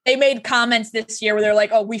They made comments this year where they're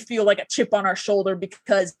like, "Oh, we feel like a chip on our shoulder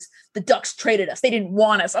because the Ducks traded us. They didn't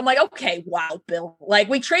want us." I'm like, "Okay, wow, Bill. Like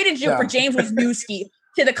we traded you for James Wisniewski."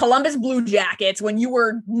 To the Columbus Blue Jackets when you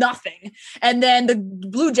were nothing. And then the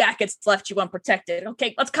Blue Jackets left you unprotected.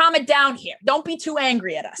 Okay, let's calm it down here. Don't be too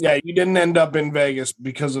angry at us. Yeah, you didn't end up in Vegas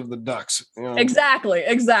because of the Ducks. Exactly.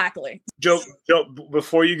 Joe,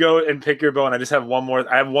 before you go and pick your bone, I just have one more.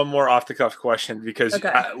 I have one more off the cuff question because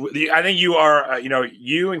I think you are,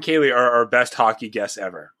 you and Kaylee are our best hockey guests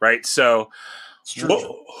ever, right? So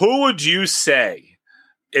who would you say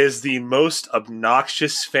is the most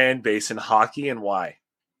obnoxious fan base in hockey and why?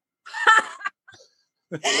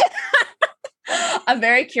 I'm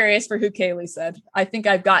very curious for who Kaylee said. I think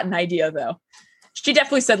I've got an idea though. She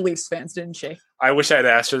definitely said Leafs fans, didn't she? I wish I had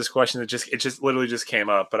asked her this question. It just literally just came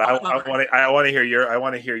up, but I want to hear your.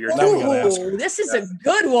 Ooh, this is a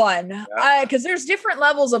good one because there's different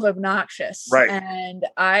levels of obnoxious, right? And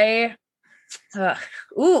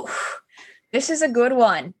this is a good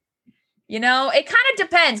one. It kind of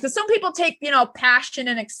depends because some people take, passion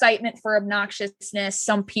and excitement for obnoxiousness.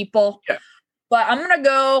 Some people, but I'm going to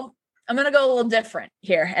go a little different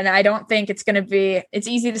here. And I don't think it's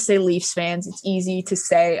easy to say Leafs fans. It's easy to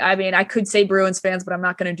say, I mean, I could say Bruins fans, but I'm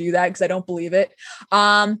not going to do that because I don't believe it.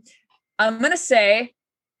 I'm going to say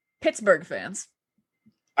Pittsburgh fans.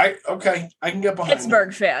 I can get behind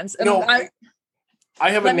Pittsburgh fans.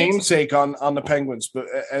 I have a namesake on the Penguins, but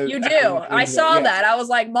you do. I saw that. I was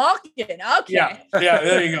like, Malkin. Okay. Yeah,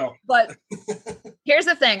 there you go. But here's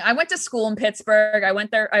the thing. I went to school in Pittsburgh. I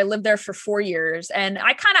lived there for 4 years, and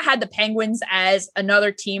I kind of had the Penguins as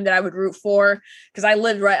another team that I would root for because I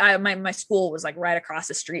lived my school was like right across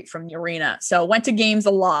the street from the arena. So went to games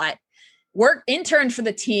a lot, interned for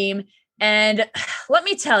the team. And let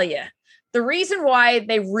me tell you, the reason why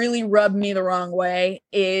they really rubbed me the wrong way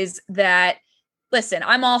is that, listen,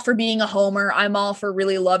 I'm all for being a homer. I'm all for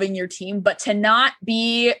really loving your team, but to not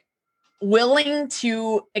be willing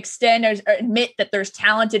to extend or admit that there's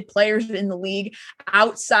talented players in the league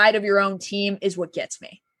outside of your own team is what gets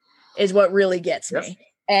me, is what really gets me.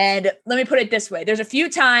 And let me put it this way. There's a few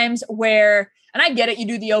times where, and I get it, you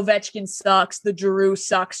do the Ovechkin sucks, the Giroux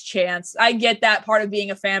sucks chants. I get that part of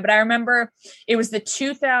being a fan, but I remember it was the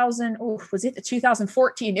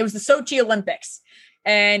 2014? It was the Sochi Olympics.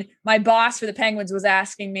 And my boss for the Penguins was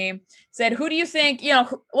asking me, said, who do you think,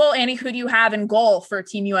 Annie, who do you have in goal for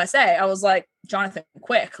Team USA? I was like, Jonathan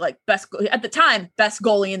Quick, like best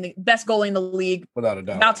goalie in the league. Without a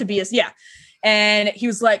doubt. About to be and he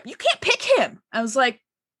was like, you can't pick him. I was like,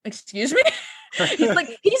 excuse me? He's like,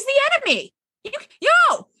 he's the enemy. No.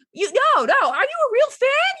 Are you a real fan?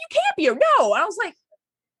 You can't be. No. I was like,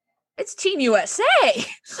 it's Team USA.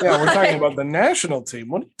 Yeah, we're talking about the national team.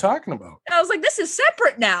 What are you talking about? I was like, this is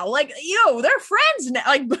separate now. Like, they're friends now.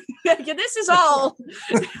 Like, this is all.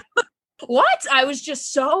 What? I was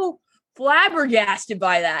just so flabbergasted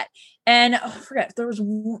by that. And I forget, there was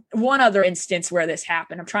one other instance where this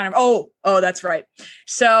happened. I'm trying to, oh, that's right.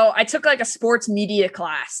 So I took like a sports media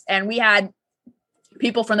class, and we had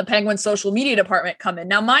people from the Penguins social media department come in.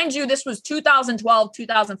 Now, mind you, this was 2012,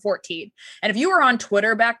 2014. And if you were on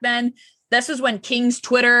Twitter back then, this was when Kings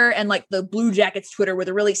Twitter and like the Blue Jackets Twitter were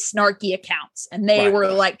the really snarky accounts, and they were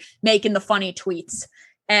like making the funny tweets.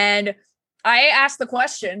 And I asked the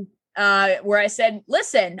question where I said,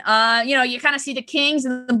 listen, you kind of see the Kings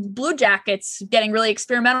and the Blue Jackets getting really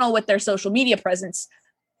experimental with their social media presence.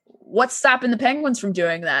 What's stopping the Penguins from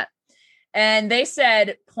doing that? And they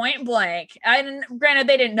said point blank, and granted,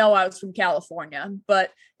 they didn't know I was from California,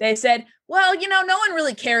 but they said, well, no one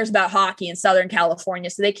really cares about hockey in Southern California,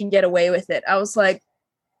 so they can get away with it. I was like,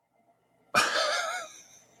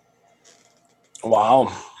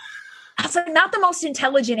 wow. That's like not the most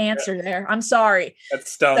intelligent answer there. I'm sorry.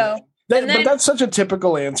 That's dumb. But that's such a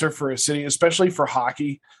typical answer for a city, especially for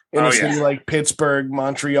hockey in a city like Pittsburgh,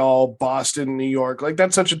 Montreal, Boston, New York. Like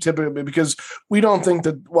that's such a typical, because we don't think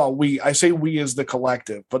that, I say we as the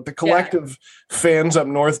collective, but the collective fans up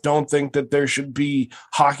north don't think that there should be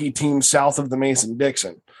hockey teams south of the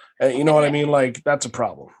Mason-Dixon. You know what I mean? Like that's a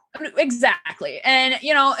problem. Exactly. And,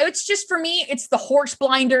 it's just, for me, it's the horse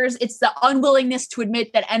blinders. It's the unwillingness to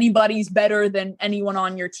admit that anybody's better than anyone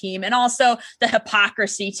on your team. And also the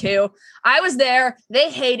hypocrisy too. I was there.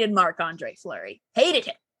 They hated Marc-Andre Fleury, hated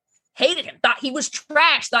him, thought he was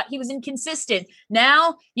trash, thought he was inconsistent.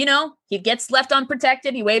 Now, he gets left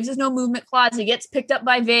unprotected. He waives his no movement clause. He gets picked up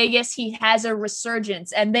by Vegas. He has a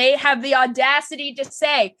resurgence, and they have the audacity to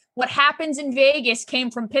say what happens in Vegas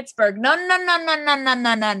came from Pittsburgh. No.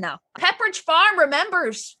 Pepperidge Farm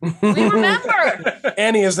remembers. We remember.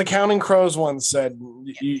 Annie, as the Counting Crows once said,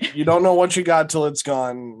 you don't know what you got till it's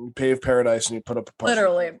gone. You pave paradise and you put up a punch.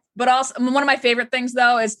 Literally. But also, one of my favorite things,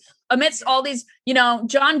 though, is amidst all these,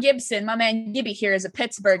 John Gibson, my man Gibby here, is a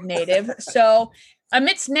Pittsburgh native. So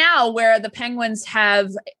amidst now where the Penguins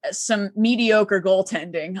have some mediocre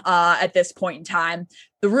goaltending at this point in time,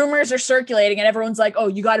 the rumors are circulating and everyone's like, oh,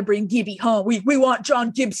 you got to bring Gibby home. We want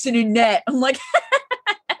John Gibson in net. I'm like,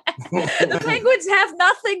 the Penguins have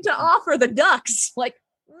nothing to offer the Ducks. Like,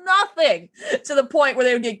 nothing, to the point where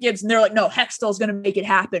they would get Gibson. They're like, no, Hextall's going to make it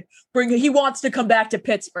happen. He wants to come back to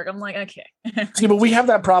Pittsburgh. I'm like, okay. See, but we have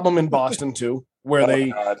that problem in Boston too, where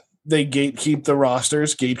they gatekeep the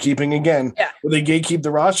rosters, gatekeeping again. Yeah. Where they gatekeep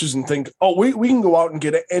the rosters and think, oh, we can go out and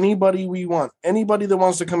get anybody we want, anybody that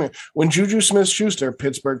wants to come in. When Juju Smith-Schuster,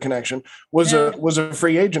 Pittsburgh connection, was a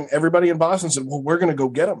free agent, everybody in Boston said, well, we're going to go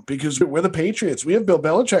get him because we're the Patriots. We have Bill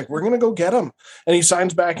Belichick. We're going to go get him. And he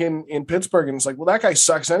signs back in Pittsburgh, and it's like, well, that guy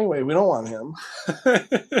sucks anyway. We don't want him.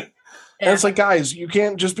 And it's like, guys, you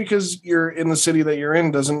can't, just because you're in the city that you're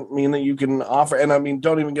in doesn't mean that you can offer. And I mean,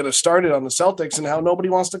 don't even get us started on the Celtics and how nobody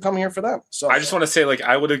wants to come here for them. So I just want to say, like,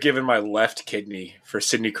 I would have given my left kidney for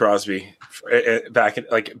Sidney Crosby back in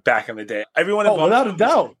the day. Everyone in Boston, without a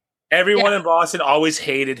doubt. Everyone in Boston always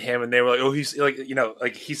hated him, and they were like, "Oh, he's like,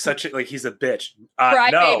 he's such a he's a bitch."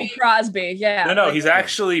 Baby Crosby, yeah. No, he's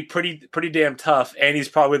actually pretty damn tough, and he's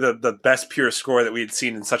probably the best pure scorer that we had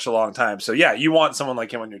seen in such a long time. So yeah, you want someone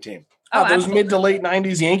like him on your team. Those mid to late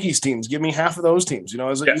 90s Yankees teams. Give me half of those teams.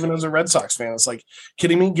 Even as a Red Sox fan, it's like,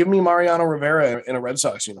 kidding me? Give me Mariano Rivera in a Red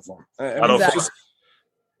Sox uniform.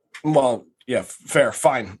 Well, yeah, fair,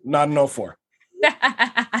 fine. Not an 04.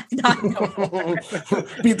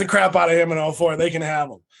 Beat the crap out of him in 04. They can have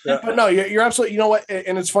him. Yeah. But no, you're absolutely. You know what?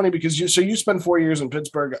 And it's funny because you spent 4 years in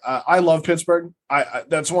Pittsburgh. I love Pittsburgh.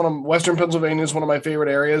 That's Western Pennsylvania is one of my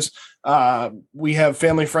favorite areas. We have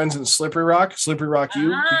family friends in Slippery Rock,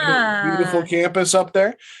 beautiful campus up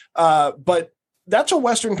there. But that's a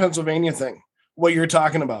Western Pennsylvania thing. what you're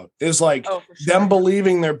talking about is like Oh, for sure. them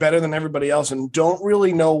believing they're better than everybody else and don't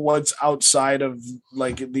really know what's outside of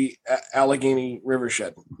like the Allegheny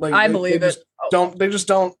Rivershed. Like I believe it. They just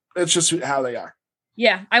don't. It's just how they are.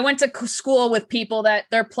 Yeah, I went to school with people that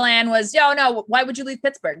their plan was, no, why would you leave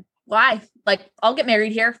Pittsburgh? Why? Like, I'll get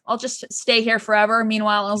married here. I'll just stay here forever.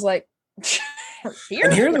 Meanwhile, I was like,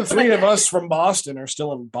 and here the three of us from Boston are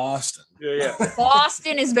still in Boston. Yeah.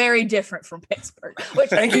 Boston is very different from Pittsburgh. Which,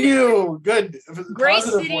 Thank you. Good. great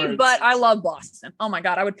Positive city, words. but I love Boston. Oh my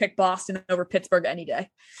God, I would pick Boston over Pittsburgh any day.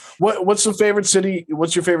 What's the favorite city?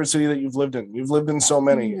 What's your favorite city that you've lived in? You've lived in so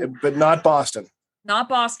many, but not Boston. Not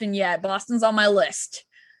Boston yet. Boston's on my list.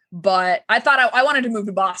 But I thought I wanted to move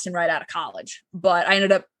to Boston right out of college. But I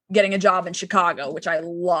ended up getting a job in Chicago, which I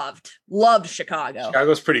loved. Loved Chicago.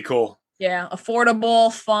 Chicago's pretty cool. Yeah.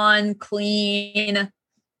 Affordable, fun, clean.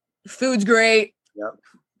 Food's great. Yep.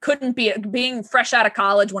 Couldn't be being fresh out of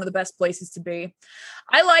college, one of the best places to be.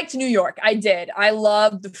 I liked New York. I did. I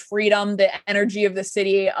loved the freedom, the energy of the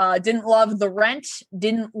city. Didn't love the rent.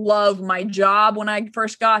 Didn't love my job when I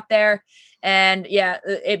first got there. And yeah,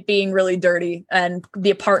 it being really dirty and the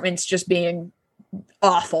apartments just being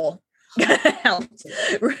awful.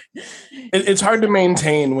 It's hard to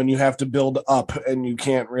maintain when you have to build up and you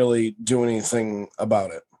can't really do anything about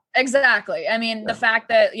it. Exactly. I mean, the fact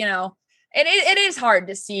that, it is hard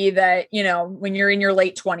to see that, when you're in your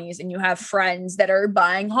late 20s and you have friends that are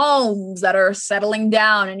buying homes, that are settling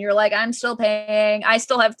down, and you're like, I still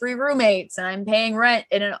have 3 roommates and I'm paying rent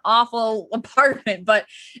in an awful apartment. But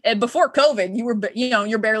before COVID,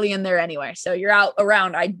 you're barely in there anyway. So you're out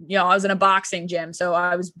around. I was in a boxing gym, so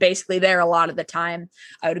I was basically there a lot of the time.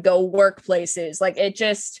 I would go work places. Like, it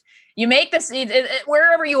just, you make this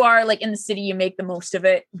wherever you are, like in the city, you make the most of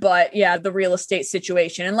it. But yeah, the real estate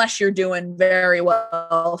situation, unless you're doing very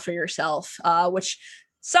well for yourself, which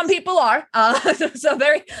some people are,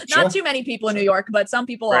 not too many people in New York, but some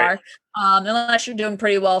people Right. are, unless you're doing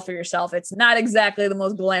pretty well for yourself, it's not exactly the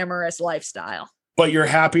most glamorous lifestyle. But you're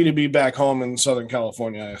happy to be back home in Southern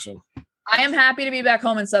California, I assume. I am happy to be back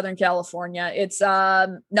home in Southern California. It's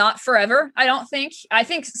not forever, I don't think. I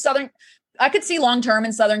think I could see long-term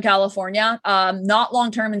in Southern California, not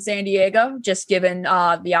long-term in San Diego, just given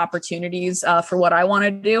the opportunities for what I want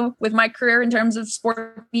to do with my career in terms of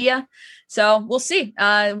sport media. So we'll see.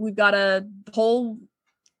 We've got a whole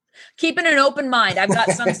keeping an open mind. I've got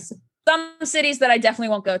some cities that I definitely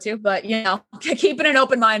won't go to, but keeping an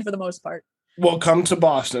open mind for the most part. Well, come to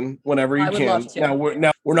Boston whenever you I would can. love to. Now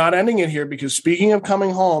we're not ending it here, because speaking of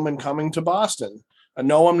coming home and coming to Boston,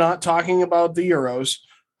 no, I'm not talking about the Euros.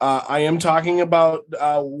 I am talking about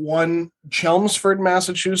one Chelmsford,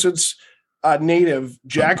 Massachusetts native,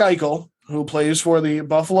 Jack Eichel, who plays for the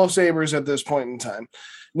Buffalo Sabres at this point in time.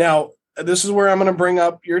 Now, this is where I'm going to bring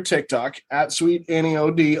up your TikTok at Sweet Annie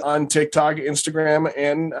OD on TikTok, Instagram,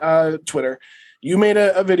 and Twitter. You made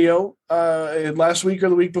a video last week or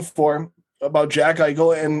the week before about Jack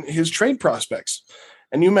Eichel and his trade prospects.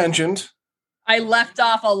 And you mentioned I left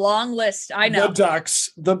off a long list. I know. the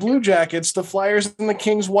Ducks, the Blue Jackets, the Flyers, and the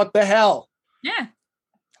Kings. What the hell? Yeah.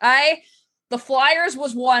 The Flyers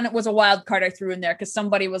was a wild card I threw in there because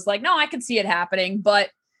somebody was like, no, I could see it happening.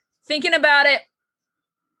 But thinking about it,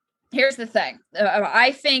 here's the thing.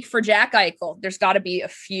 I think for Jack Eichel, there's got to be a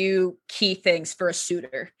few key things for a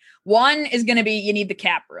suitor. One is going to be you need the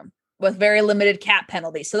cap room with very limited cap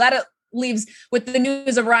penalties. So that leaves, with the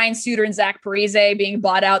news of Ryan Suter and Zach Parise being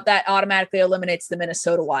bought out, that automatically eliminates the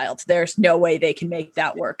Minnesota Wild. There's no way they can make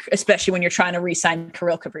that work, especially when you're trying to re-sign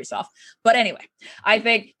Kirill Kaprizov. But anyway, I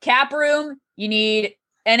think cap room, you need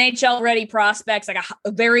NHL ready prospects, like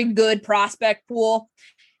a very good prospect pool.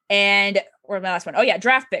 And where's my last one? Oh yeah,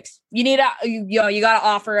 draft picks. You need you got to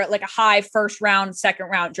offer like a high first round, second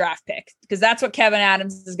round draft pick, because that's what Kevin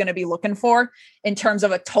Adams is going to be looking for in terms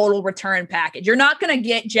of a total return package. You're not going to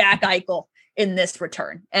get Jack Eichel in this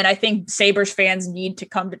return. And I think Sabres fans need to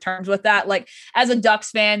come to terms with that. Like, as a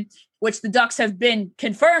Ducks fan, which the Ducks have been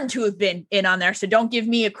confirmed to have been in on there, so don't give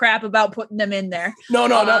me a crap about putting them in there.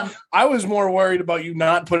 No. I was more worried about you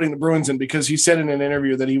not putting the Bruins in, because he said in an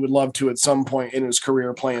interview that he would love to at some point in his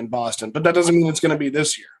career play in Boston, but that doesn't mean it's going to be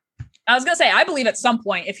this year. I was going to say, I believe at some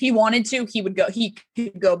point, if he wanted to, he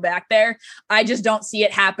could go back there. I just don't see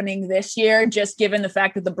it happening this year, just given the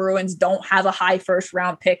fact that the Bruins don't have a high first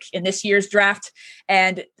round pick in this year's draft.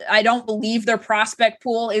 And I don't believe their prospect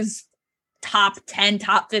pool is top 10,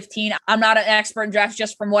 top 15. I'm not an expert in drafts,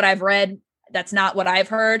 just from what I've read. That's not what I've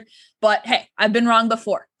heard, but hey, I've been wrong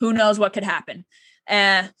before. Who knows what could happen?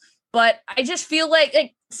 But I just feel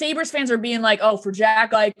like Sabres fans are being like, oh, for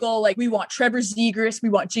Jack Eichel, like we want Trevor Zegras, we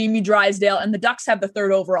want Jamie Drysdale, and the Ducks have the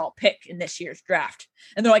 3rd overall pick in this year's draft.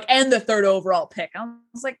 And they're like, and the 3rd overall pick. I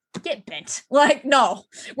was like, get bent. Like, no,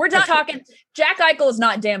 we're not talking. Jack Eichel is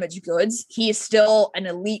not damaged goods. He is still an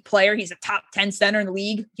elite player. He's a top 10 center in the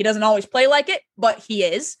league. He doesn't always play like it, but he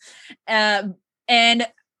is. And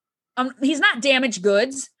he's not damaged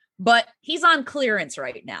goods, but he's on clearance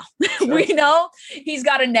right now. Sure. We know he's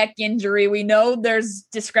got a neck injury. We know there's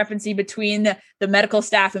discrepancy between the medical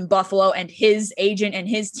staff in Buffalo and his agent and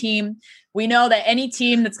his team. We know that any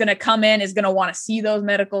team that's going to come in is going to want to see those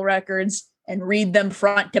medical records and read them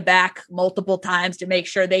front to back multiple times to make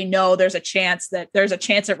sure they know there's a chance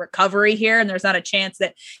at recovery here. And there's not a chance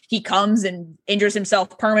that he comes and injures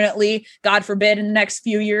himself permanently, God forbid, in the next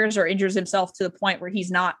few years, or injures himself to the point where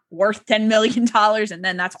he's not worth $10 million. And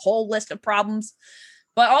then that's a whole list of problems.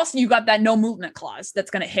 But also you got that no movement clause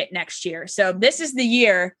that's going to hit next year. So this is the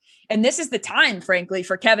year. And this is the time, frankly,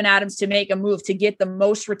 for Kevyn Adams to make a move to get the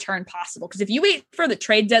most return possible. Because if you wait for the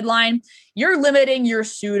trade deadline, you're limiting your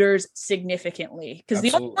suitors significantly. Because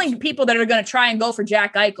the only people that are going to try and go for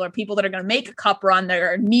Jack Eichel are people that are going to make a cup run. That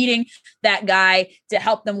are needing that guy to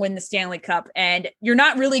help them win the Stanley Cup. And you're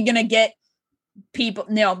not really going to get people,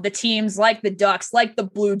 the teams like the Ducks, like the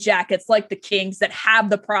Blue Jackets, like the Kings that have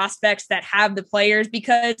the prospects, that have the players,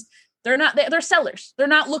 because they're sellers. They're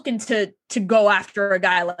not looking to go after a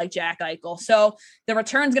guy like Jack Eichel. So the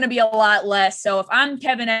return's going to be a lot less. So if I'm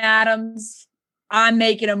Kevyn Adams, I'm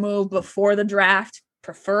making a move before the draft,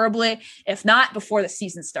 preferably, if not before the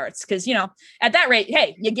season starts. Because, at that rate,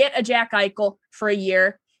 hey, you get a Jack Eichel for a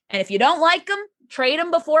year. And if you don't like him, trade him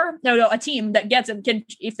before. A team that gets him can,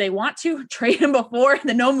 if they want to, trade him before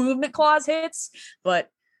the no movement clause hits. But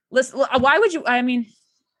listen, why would you?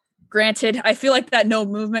 Granted, I feel like that no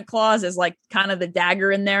movement clause is like kind of the dagger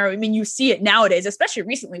in there. I mean, you see it nowadays, especially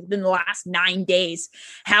recently within the last 9 days,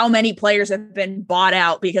 how many players have been bought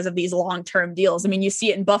out because of these long-term deals. I mean, you see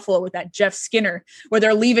it in Buffalo with that Jeff Skinner, where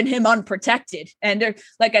they're leaving him unprotected. And they're,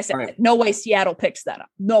 like I said, right. No way Seattle picks that up.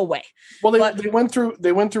 No way. Well, they went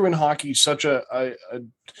through in hockey such an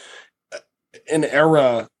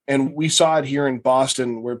era, and we saw it here in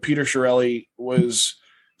Boston where Peter Chiarelli was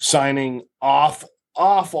signing awful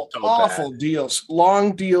deals,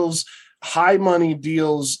 long deals, high money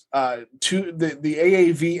deals to the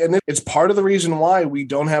AAV. And it's part of the reason why we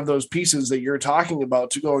don't have those pieces that you're talking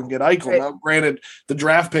about to go and get Eichel. Right. Now, granted, the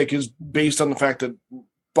draft pick is based on the fact that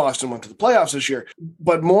Boston went to the playoffs this year,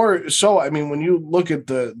 but more so, I mean, when you look at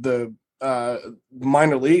the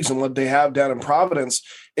minor leagues and what they have down in Providence,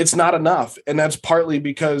 it's not enough. And that's partly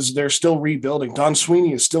because they're still rebuilding. Don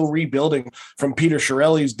Sweeney is still rebuilding from Peter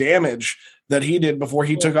Chiarelli's damage that he did before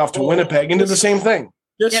he took off to Winnipeg into the same thing.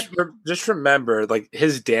 Just remember, like,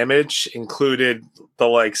 his damage included the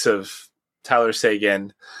likes of Tyler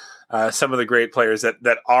Seguin, some of the great players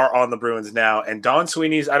that are on the Bruins now, and Don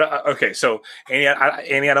Sweeney's. So Annie,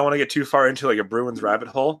 I don't want to get too far into like a Bruins rabbit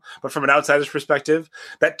hole, but from an outsider's perspective,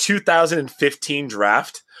 that 2015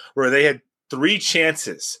 draft where they had 3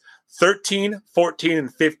 chances. 13, 14,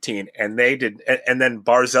 and 15, and they did, and then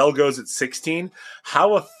Barzal goes at 16.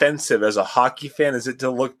 How offensive as a hockey fan is it to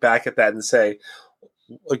look back at that and say,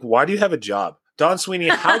 like, why do you have a job? Don Sweeney,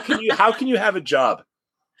 how can you have a job?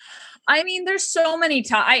 I mean, there's so many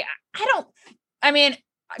times.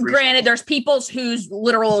 Granted, there's people whose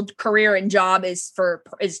literal career and job is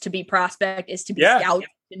to be prospect, is to be scout,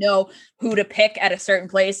 to know who to pick at a certain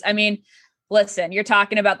place. I mean, listen, you're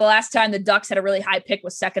talking about the last time the Ducks had a really high pick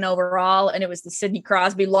was 2nd overall, and it was the Sidney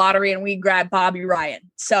Crosby lottery, and we grabbed Bobby Ryan.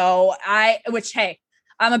 So I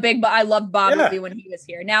loved Bobby when he was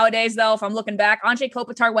here. Nowadays, though, if I'm looking back, Anze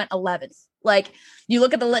Kopitar went 11th. Like, you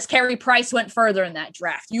look at the list, Carey Price went further in that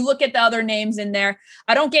draft. You look at the other names in there.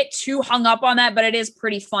 I don't get too hung up on that, but it is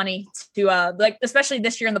pretty funny to especially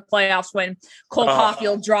this year in the playoffs when Cole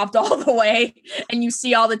Caulfield dropped all the way, and you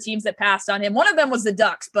see all the teams that passed on him. One of them was the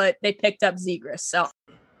Ducks, but they picked up Zegras. So,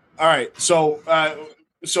 all right, so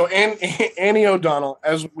Annie O'Donnell,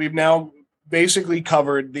 as we've now basically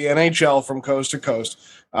covered the NHL from coast to coast.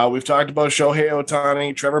 We've talked about Shohei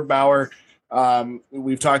Ohtani, Trevor Bauer.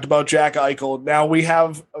 We've talked about Jack Eichel. Now we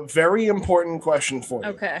have a very important question for you.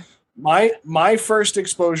 Okay. My first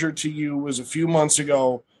exposure to you was a few months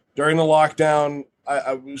ago during the lockdown.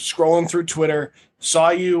 I was scrolling through Twitter, saw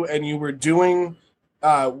you, and you were doing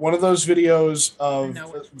one of those videos of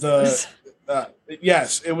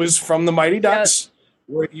yes, it was from the Mighty Ducks,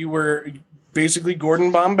 where you were basically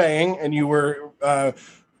Gordon Bombaying, and you were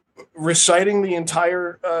reciting the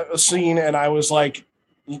entire scene, and I was like,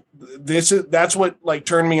 that's what like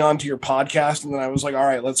turned me on to your podcast, and then I was like, all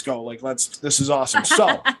right, let's go. Like, this is awesome.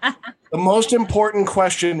 So the most important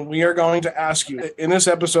question we are going to ask you in this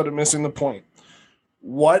episode of Missing the Point: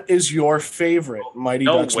 what is your favorite Mighty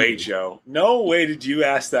Ducks movie? Joe. No way did you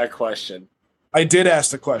ask that question. I did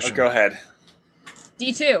ask the question. Oh, go ahead.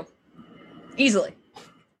 D2. Easily.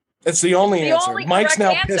 It's the only answer. Only Mike's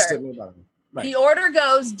now answer. pissed at me about it. Right. The order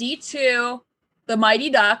goes D2, the Mighty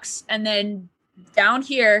Ducks, and then down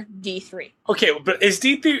here, D3. Okay, but is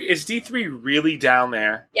D3 really down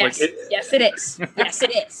there? Yes. Yes, it is. Yes,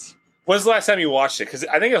 it is. When's the last time you watched it? Because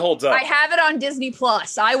I think it holds up. I have it on Disney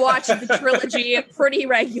Plus. I watch the trilogy pretty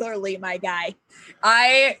regularly, my guy.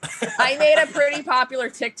 I made a pretty popular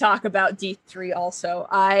TikTok about D3 also.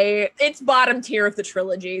 It's bottom tier of the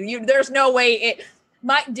trilogy. There's no way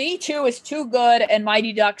my D2 is too good and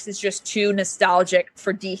Mighty Ducks is just too nostalgic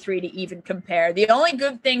for D3 to even compare. The only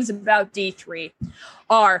good things about D3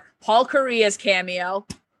 are Paul Correa's cameo.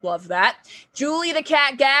 Love that. Julie the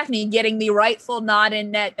Cat Gaffney getting the rightful nod in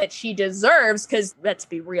net that she deserves, because let's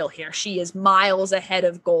be real here, she is miles ahead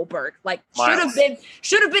of Goldberg. Like should have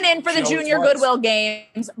been in for the Junior Goodwill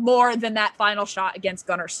games more than that final shot against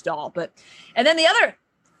Gunnar Stahl. And then the other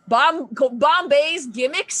Bombay's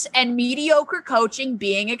gimmicks and mediocre coaching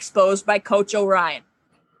being exposed by Coach O'Ryan.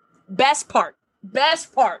 Best part.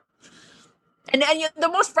 And the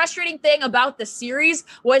most frustrating thing about the series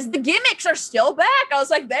was the gimmicks are still back. I was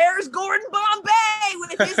like, there's Gordon Bombay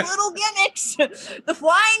with his little gimmicks. The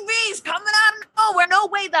Flying V's coming out of nowhere. No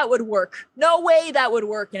way that would work. No way that would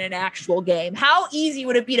work in an actual game. How easy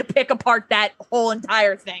would it be to pick apart that whole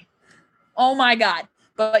entire thing? Oh, my God.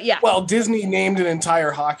 But, yeah. Well, Disney named an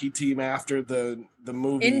entire hockey team after the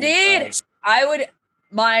movie. Indeed. I would...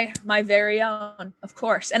 My very own, of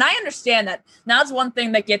course. And I understand that. Now, that's one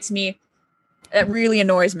thing that gets me... It really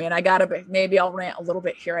annoys me, and maybe I'll rant a little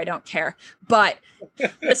bit here. I don't care. But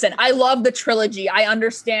listen, I love the trilogy. I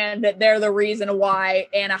understand that they're the reason why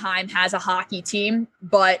Anaheim has a hockey team.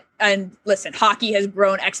 And listen, hockey has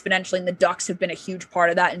grown exponentially, and the Ducks have been a huge part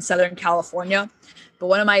of that in Southern California. But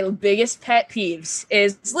one of my biggest pet peeves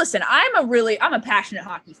is, listen, I'm a passionate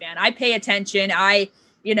hockey fan. I pay attention. I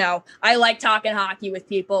like talking hockey with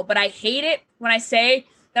people, but I hate it when I say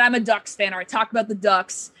that I'm a Ducks fan or I talk about the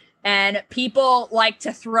Ducks. And people like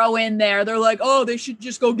to throw in there. They're like, oh, they should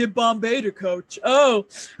just go get Bombay to coach. Oh,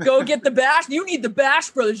 go get the Bash. You need the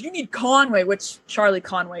Bash brothers. You need Conway, which Charlie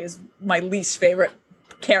Conway is my least favorite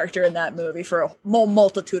character in that movie for a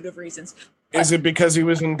multitude of reasons. Is it because he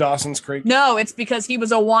was in Dawson's Creek? No, it's because he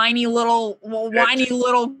was a whiny little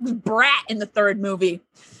brat in the third movie.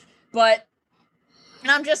 And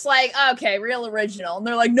I'm just like, okay, real original. And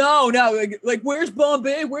they're like, no, like where's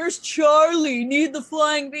Bombay? Where's Charlie? Need the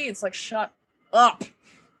Flying V. It's like, shut up.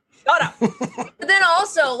 But then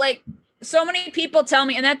also, like, so many people tell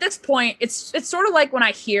me, and at this point, it's sort of like when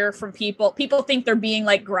I hear from people think they're being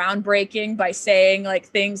like groundbreaking by saying like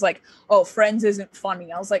things like, oh, Friends isn't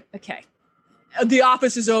funny. I was like, okay. The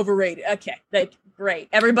Office is overrated. Okay, like, great.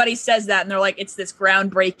 Everybody says that, and they're like, it's this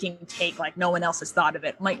groundbreaking take, like no one else has thought of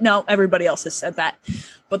it. I'm like, no, everybody else has said that.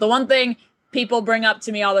 But the one thing people bring up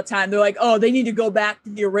to me all the time, they're like, oh, they need to go back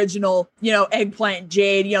to the original, Eggplant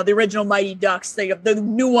Jade, the original Mighty Ducks. The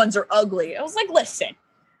new ones are ugly. I was like, listen.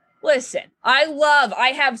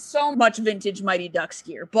 I have so much vintage Mighty Ducks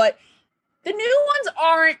gear, but the new ones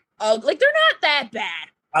aren't ugly. Like, they're not that bad.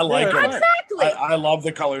 I like them. Exactly. I love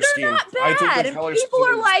the color scheme. They're not bad. I think the And color people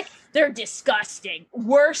scheme are like, they're disgusting.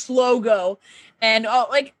 Worst logo. And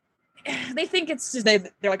they think it's just, they're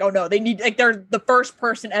like, oh no, they need, like, they're the first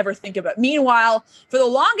person ever think about it. Meanwhile, for the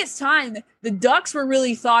longest time, the Ducks were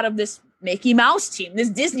really thought of this Mickey Mouse team, this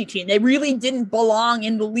Disney team. They really didn't belong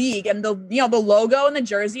in the league. And the logo and the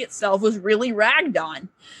jersey itself was really ragged on.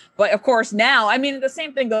 But of course now, I mean, the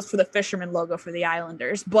same thing goes for the Fisherman logo for the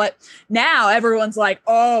Islanders. But now everyone's like,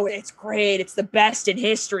 oh, it's great. It's the best in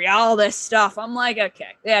history. All this stuff. I'm like,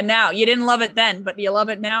 okay. Yeah, now you didn't love it then, but you love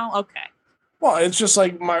it now? Okay. Well, it's just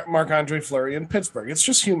like Marc-Andre Fleury in Pittsburgh. It's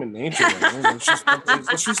just human nature.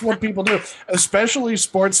 It's just what people do, especially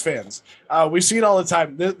sports fans. We see it all the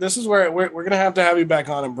time. This is where we're going to have you back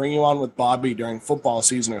on and bring you on with Bobby during football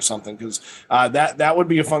season or something, because that would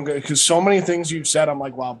be a fun, because so many things you've said, I'm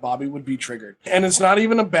like, wow, Bobby would be triggered. And it's not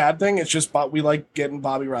even a bad thing. It's just we like getting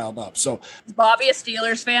Bobby riled up. So, is Bobby a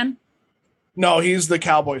Steelers fan? No, he's the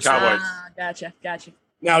Cowboys. Gotcha.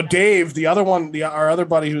 Now, Dave, the other one, our other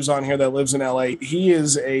buddy who's on here that lives in LA, he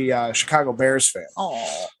is a Chicago Bears fan.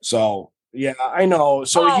 Oh, so Yeah, I know.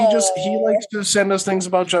 So he likes to send us things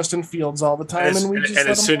about Justin Fields all the time, and we just and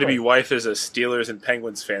his soon-to-be wife is a Steelers and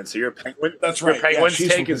Penguins fan. So your Penguin, that's right. Your Penguins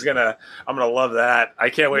take is I'm gonna love that. I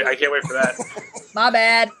can't wait. I can't wait for that. My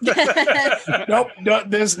bad. Nope.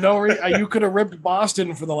 There's no. You could have ripped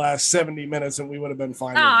Boston for the last 70 minutes, and we would have been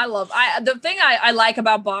fine. No, the thing I like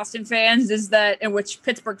about Boston fans is that, in which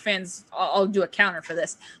Pittsburgh fans, I'll do a counter for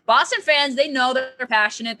this. Boston fans, they know they're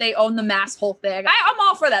passionate. They own the mass whole thing. I'm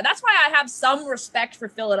all for that. That's why I have some respect for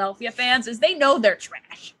Philadelphia fans, is they know they're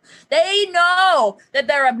trash. They know that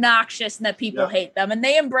they're obnoxious and that people hate them, and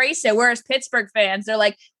they embrace it. Whereas Pittsburgh fans, they're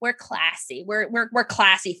like, we're classy. We're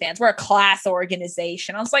classy fans. We're a class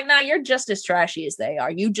organization. I was like, nah, you're just as trashy as they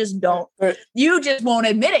are. You just don't. You just won't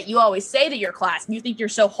admit it. You always say that you're classy. You think you're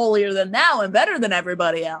so holier than thou and better than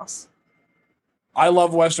everybody else. I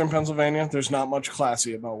love Western Pennsylvania. There's not much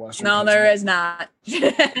classy about Western Pennsylvania. No, there is not.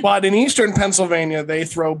 But in Eastern Pennsylvania, they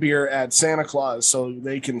throw beer at Santa Claus so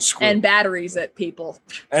they can screw. And batteries at people.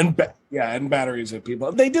 And batteries at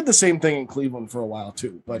people. They did the same thing in Cleveland for a while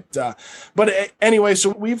too. But anyway,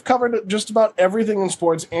 so we've covered just about everything in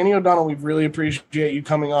sports. Annie O'Donnell, we really appreciate you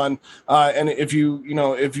coming on. And if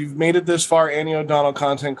you've made it this far, Annie O'Donnell,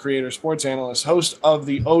 content creator, sports analyst, host of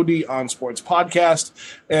the OD on Sports podcast.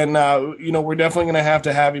 And we're definitely going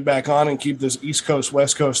to have you back on and keep this East Coast,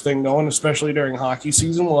 West Coast thing going, especially during hockey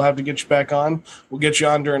season. We'll have to get you back on. We'll get you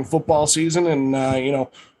on during football season, and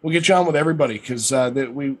we'll get you on with everybody because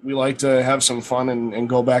we like to have some fun and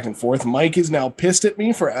go back and forth. Mike is now pissed at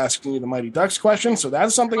me for asking you the Mighty Ducks question, so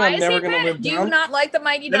that's something I'm never going to live down. Do you not like the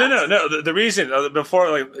Mighty Ducks? No. The reason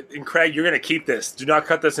before, and Craig, you're going to keep this. Do not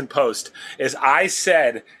cut this in post. Is I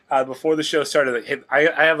said before the show started, I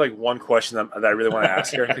have one question that I really want to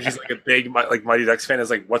ask her because she's a big Mighty Ducks fan.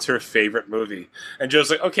 Is what's her favorite movie? And Joe's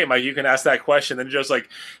like, okay, Mike, you can ask that question. Then Joe's like,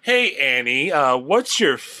 hey, Annie, what's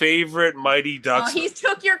your favorite Mighty Ducks? Oh, he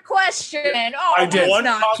took your question. Oh, I did.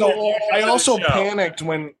 Cool. I also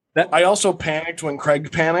panicked when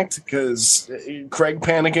Craig panicked because Craig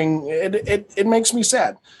panicking it makes me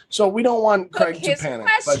sad. So we don't want Craig to panic.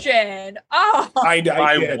 Question. I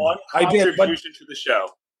did. One contribution to the show.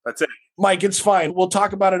 That's it, Mike. It's fine. We'll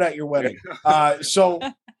talk about it at your wedding. So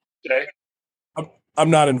okay. I'm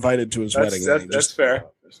not invited to his wedding. That's fair.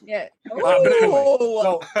 Yeah. But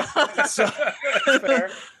anyway, so fair.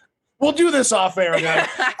 We'll do this off air,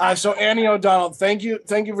 man. So Annie O'Donnell, thank you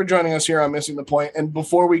for joining us here on Missing the Point. And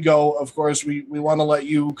before we go, of course, we want to let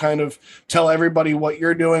you kind of tell everybody what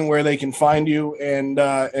you're doing, where they can find you, and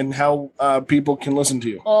how people can listen to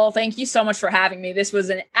you. Well, thank you so much for having me. This was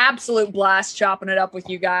an absolute blast chopping it up with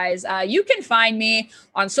you guys. You can find me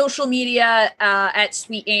on social media at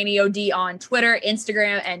Sweet Annie OD on Twitter,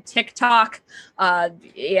 Instagram, and TikTok.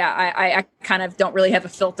 I kind of don't really have a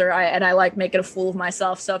filter, and I like making a fool of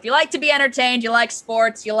myself. So if you like to be entertained, you like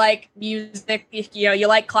sports, you like music, you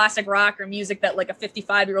like classic rock or music that a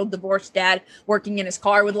 55-year-old divorced dad working in his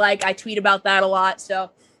car would like, I tweet about that a lot.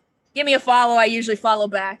 So give me a follow. I usually follow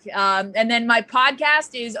back. And then my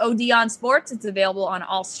podcast is OD on Sports. It's available on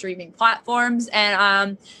all streaming platforms.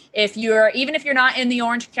 And if you're not in the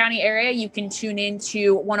Orange County area, you can tune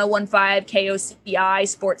into 101.5 KOCI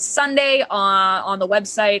Sports Sunday on the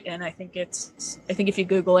website. And I think if you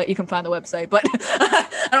Google it, you can find the website. But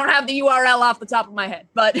I don't have the URL off the top of my head.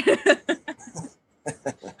 But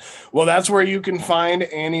well, that's where you can find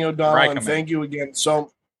Annie O'Donnell. And thank you again.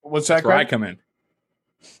 So what's that? Where I come in.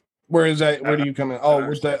 Where is that? Where do you come in? Oh,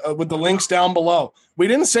 with the links down below. We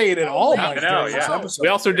didn't say it at all. This episode. We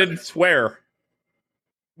also didn't swear.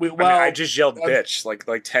 I just yelled bitch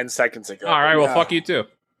like 10 seconds ago. All right, well, fuck you too.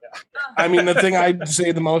 I mean, the thing I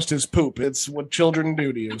say the most is poop. It's what children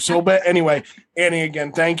do to you. So, but anyway, Annie,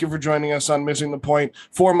 again, thank you for joining us on Missing the Point.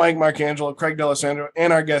 For Mike Marcangelo, Craig D'Alessandro,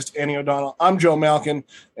 and our guest, Annie O'Donnell, I'm Joe Malkin,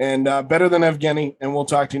 and better than Evgeny, and we'll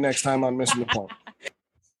talk to you next time on Missing the Point.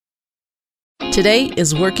 Today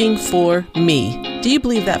is working for me. Do you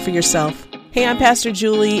believe that for yourself? Hey, I'm Pastor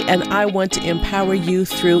Julie, and I want to empower you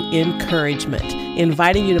through encouragement.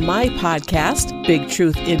 Inviting you to my podcast, Big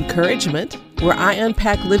Truth Encouragement, where I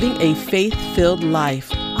unpack living a faith-filled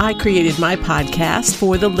life. I created my podcast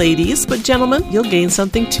for the ladies, but gentlemen, you'll gain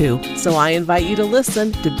something too. So I invite you to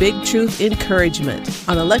listen to Big Truth Encouragement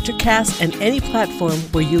on Electricast and any platform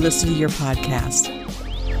where you listen to your podcast.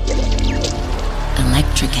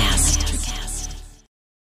 Electricast.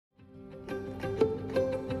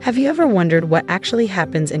 Have you ever wondered what actually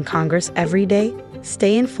happens in Congress every day?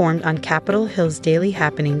 Stay informed on Capitol Hill's daily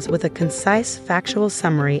happenings with a concise, factual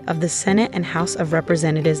summary of the Senate and House of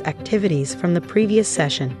Representatives' activities from the previous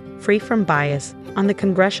session, free from bias, on the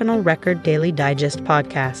Congressional Record Daily Digest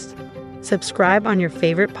podcast. Subscribe on your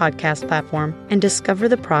favorite podcast platform and discover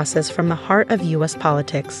the process from the heart of U.S.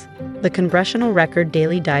 politics. The Congressional Record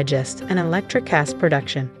Daily Digest, an Electricast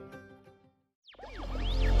production.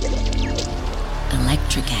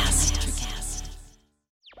 Electricast.